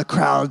runs out, and the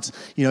crowd's,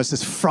 it's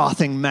this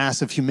frothing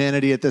mass of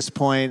humanity at this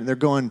point. And they're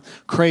going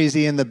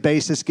crazy, and the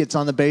bassist gets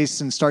on the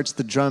bass and starts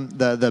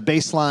the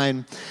bass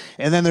line.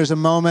 And then there's a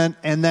moment,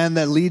 and then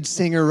the lead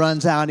singer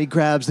runs out, and he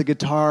grabs the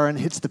guitar and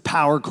hits the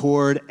power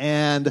chord,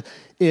 and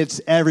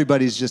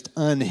everybody's just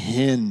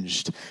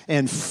unhinged,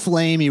 and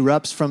flame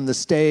erupts from the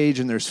stage,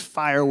 and there's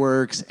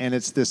fireworks, and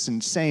it's this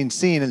insane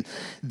scene. And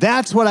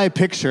that's what I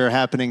picture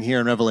happening here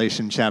in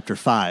Revelation chapter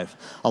 5.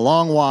 A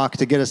long walk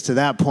to get us to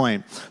that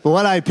point. But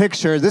what I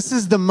picture, this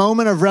is the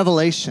moment of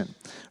revelation,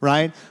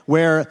 right?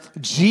 Where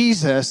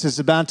Jesus is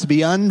about to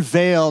be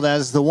unveiled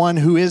as the one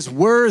who is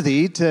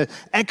worthy to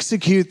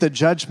execute the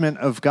judgment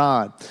of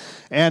God.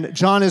 And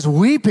John is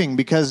weeping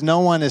because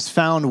no one is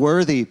found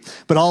worthy.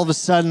 But all of a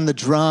sudden, the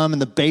drum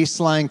and the bass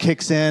line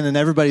kicks in, and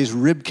everybody's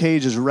rib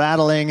cage is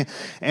rattling.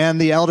 And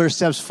the elder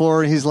steps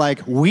forward. He's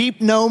like, "Weep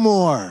no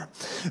more.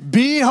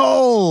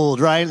 Behold,"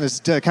 right? And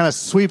this kind of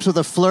sweeps with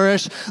a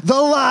flourish,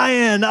 "the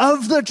Lion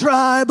of the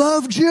tribe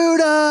of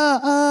Judah."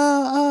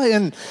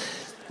 And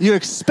you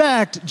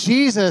expect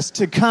Jesus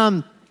to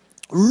come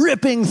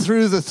ripping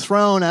through the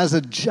throne as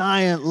a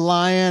giant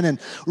lion, and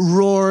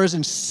roars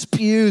and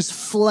spews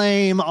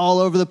flame all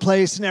over the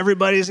place, and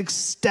everybody's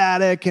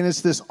ecstatic, and it's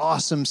this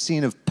awesome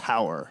scene of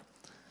power.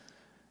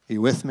 Are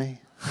you with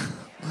me?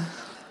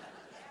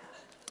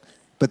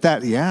 But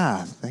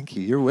thank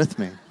you, you're with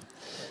me.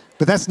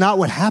 But that's not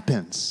what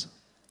happens.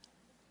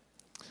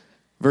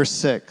 Verse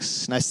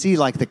 6, and I see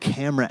like the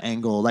camera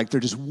angle, like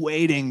they're just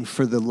waiting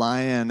for the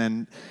lion,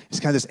 and it's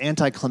kind of this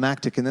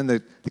anticlimactic, and then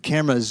the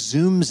camera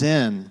zooms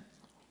in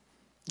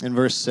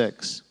verse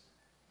 6.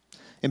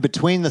 "In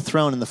between the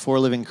throne and the 4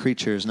 living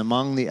creatures and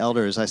among the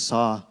elders, I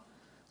saw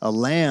a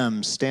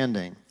lamb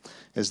standing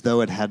as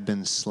though it had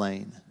been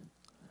slain."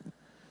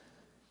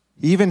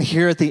 Even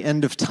here at the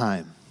end of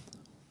time.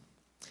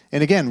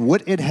 And again,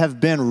 would it have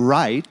been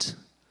right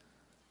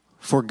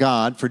for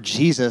God, for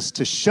Jesus,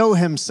 to show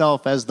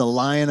himself as the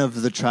Lion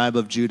of the tribe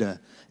of Judah,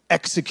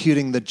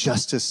 executing the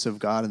justice of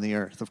God in the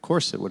earth? Of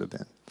course it would have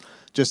been.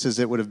 Just as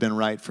it would have been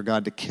right for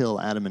God to kill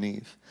Adam and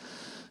Eve.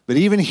 But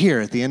even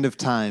here at the end of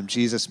time,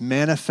 Jesus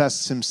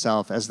manifests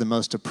himself as the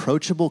most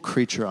approachable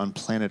creature on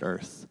planet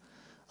Earth,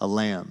 a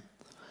lamb.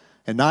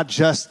 And not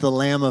just the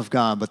Lamb of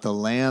God, but the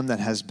Lamb that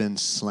has been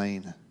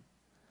slain.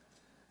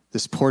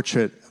 This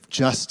portrait of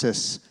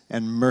justice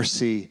and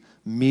mercy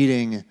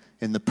meeting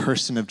in the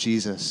person of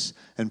Jesus.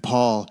 And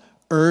Paul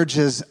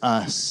urges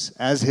us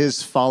as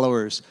his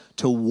followers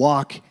to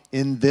walk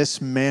in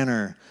this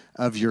manner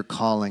of your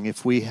calling.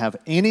 If we have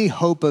any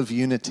hope of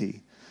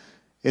unity,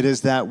 it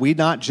is that we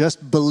not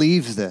just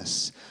believe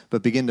this,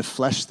 but begin to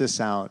flesh this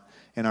out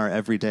in our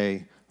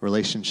everyday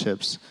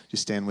relationships.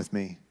 Just stand with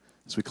me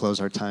as we close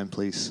our time,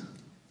 please.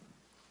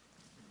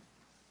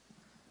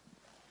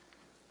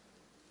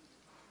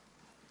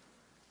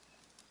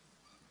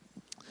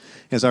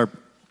 As our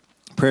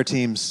prayer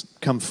teams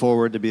come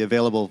forward to be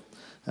available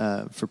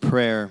for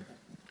prayer,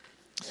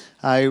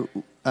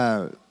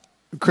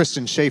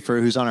 Kristen Schaefer,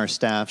 who's on our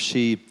staff,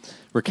 she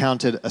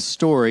recounted a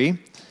story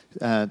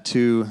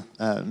to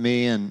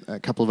me and a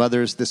couple of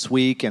others this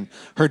week. And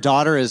her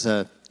daughter is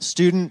a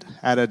student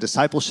at a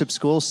discipleship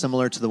school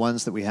similar to the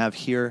ones that we have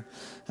here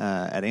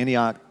at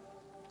Antioch.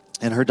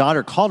 And her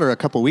daughter called her a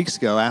couple weeks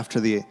ago after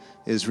the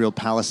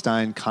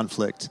Israel-Palestine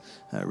conflict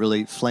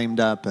really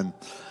flamed up. And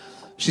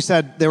she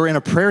said they were in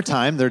a prayer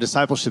time, their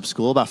discipleship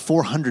school, about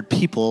 400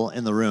 people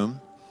in the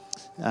room.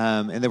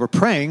 And they were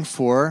praying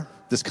for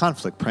this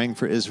conflict, praying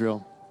for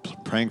Israel,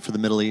 praying for the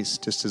Middle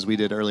East, just as we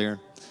did earlier.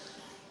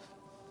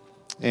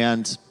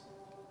 And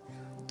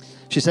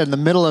she said in the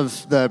middle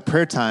of the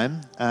prayer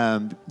time,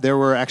 there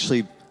were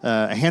actually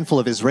a handful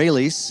of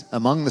Israelis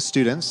among the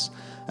students,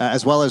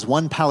 as well as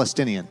one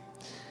Palestinian.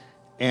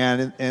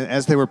 And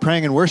as they were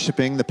praying and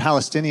worshiping, the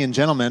Palestinian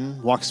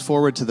gentleman walks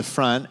forward to the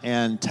front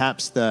and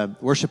taps the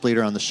worship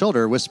leader on the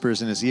shoulder,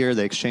 whispers in his ear.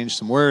 They exchange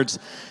some words,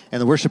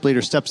 and the worship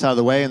leader steps out of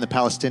the way, and the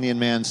Palestinian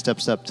man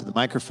steps up to the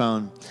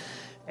microphone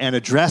and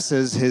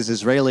addresses his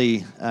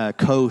Israeli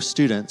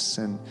co-students.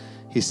 And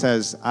he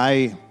says,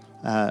 I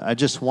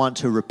just want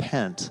to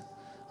repent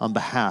on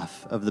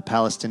behalf of the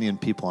Palestinian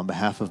people, on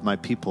behalf of my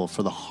people,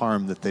 for the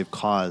harm that they've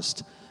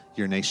caused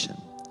your nation.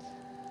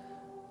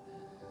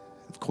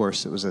 Of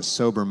course, it was a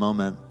sober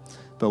moment,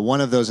 but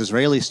one of those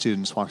Israeli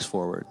students walks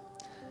forward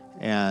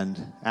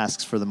and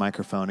asks for the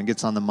microphone and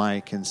gets on the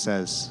mic and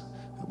says,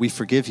 we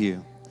forgive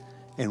you,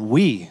 and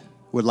we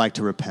would like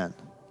to repent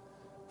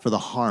for the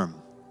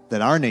harm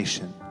that our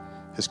nation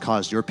has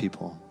caused your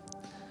people.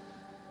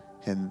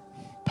 And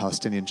the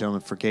Palestinian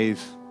gentleman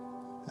forgave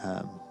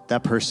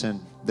that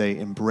person. They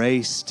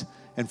embraced,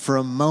 and for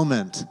a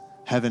moment,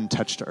 heaven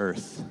touched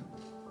earth.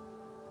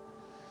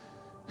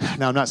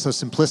 Now, I'm not so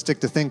simplistic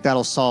to think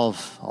that'll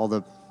solve all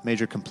the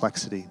major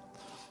complexity,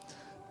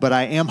 but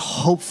I am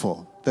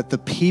hopeful that the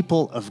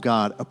people of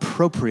God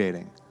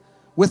appropriating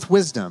with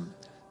wisdom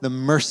the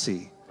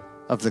mercy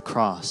of the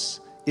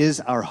cross is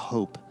our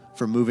hope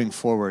for moving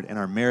forward in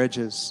our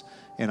marriages,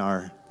 in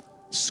our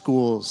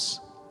schools,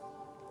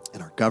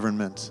 in our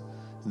government,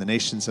 in the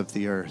nations of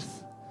the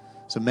earth.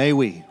 So may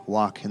we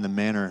walk in the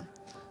manner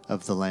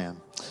of the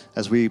Lamb.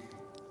 As we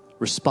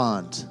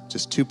respond,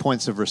 just 2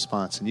 points of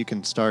response, and you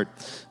can start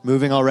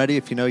moving already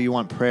if you know you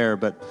want prayer.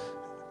 But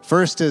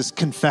first is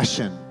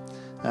confession.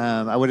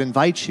 I would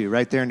invite you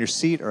right there in your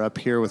seat or up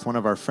here with one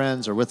of our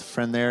friends or with a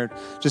friend there,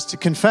 just to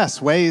confess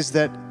ways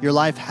that your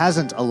life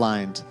hasn't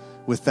aligned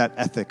with that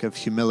ethic of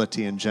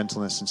humility and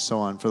gentleness and so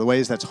on, for the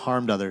ways that's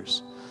harmed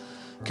others.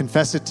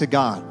 Confess it to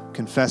God.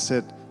 Confess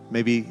it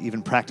maybe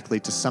even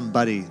practically to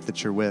somebody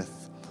that you're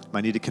with. You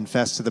might need to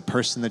confess to the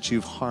person that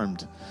you've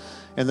harmed.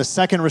 And the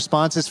second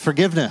response is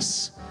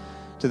forgiveness,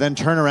 to then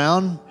turn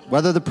around,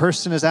 whether the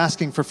person is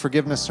asking for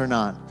forgiveness or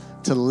not,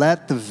 to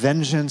let the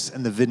vengeance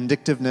and the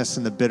vindictiveness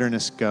and the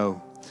bitterness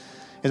go.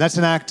 And that's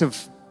an act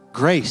of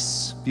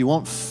grace. You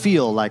won't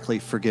feel likely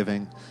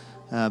forgiving,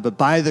 but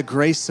by the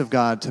grace of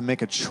God to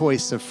make a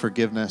choice of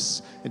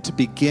forgiveness and to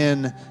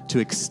begin to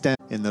extend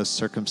in those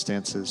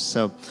circumstances.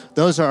 So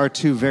those are our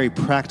two very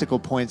practical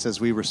points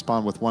as we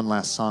respond with one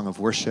last song of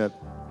worship.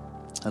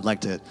 I'd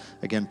like to,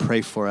 again,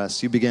 pray for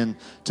us. You begin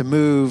to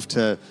move,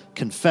 to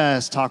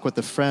confess, talk with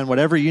a friend,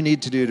 whatever you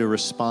need to do to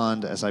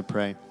respond as I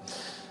pray.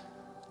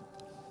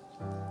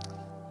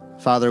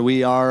 Father,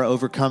 we are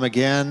overcome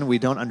again. We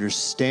don't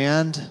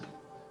understand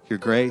your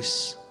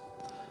grace.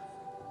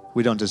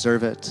 We don't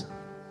deserve it,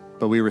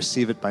 but we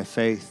receive it by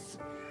faith.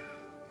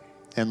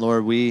 And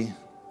Lord, we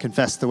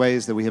confess the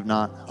ways that we have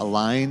not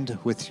aligned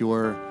with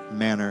your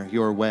manner,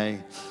 your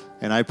way.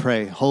 And I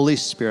pray, Holy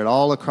Spirit,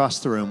 all across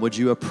the room, would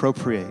you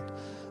appropriate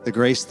the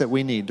grace that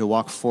we need to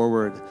walk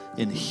forward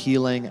in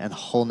healing and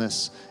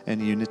wholeness and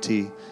unity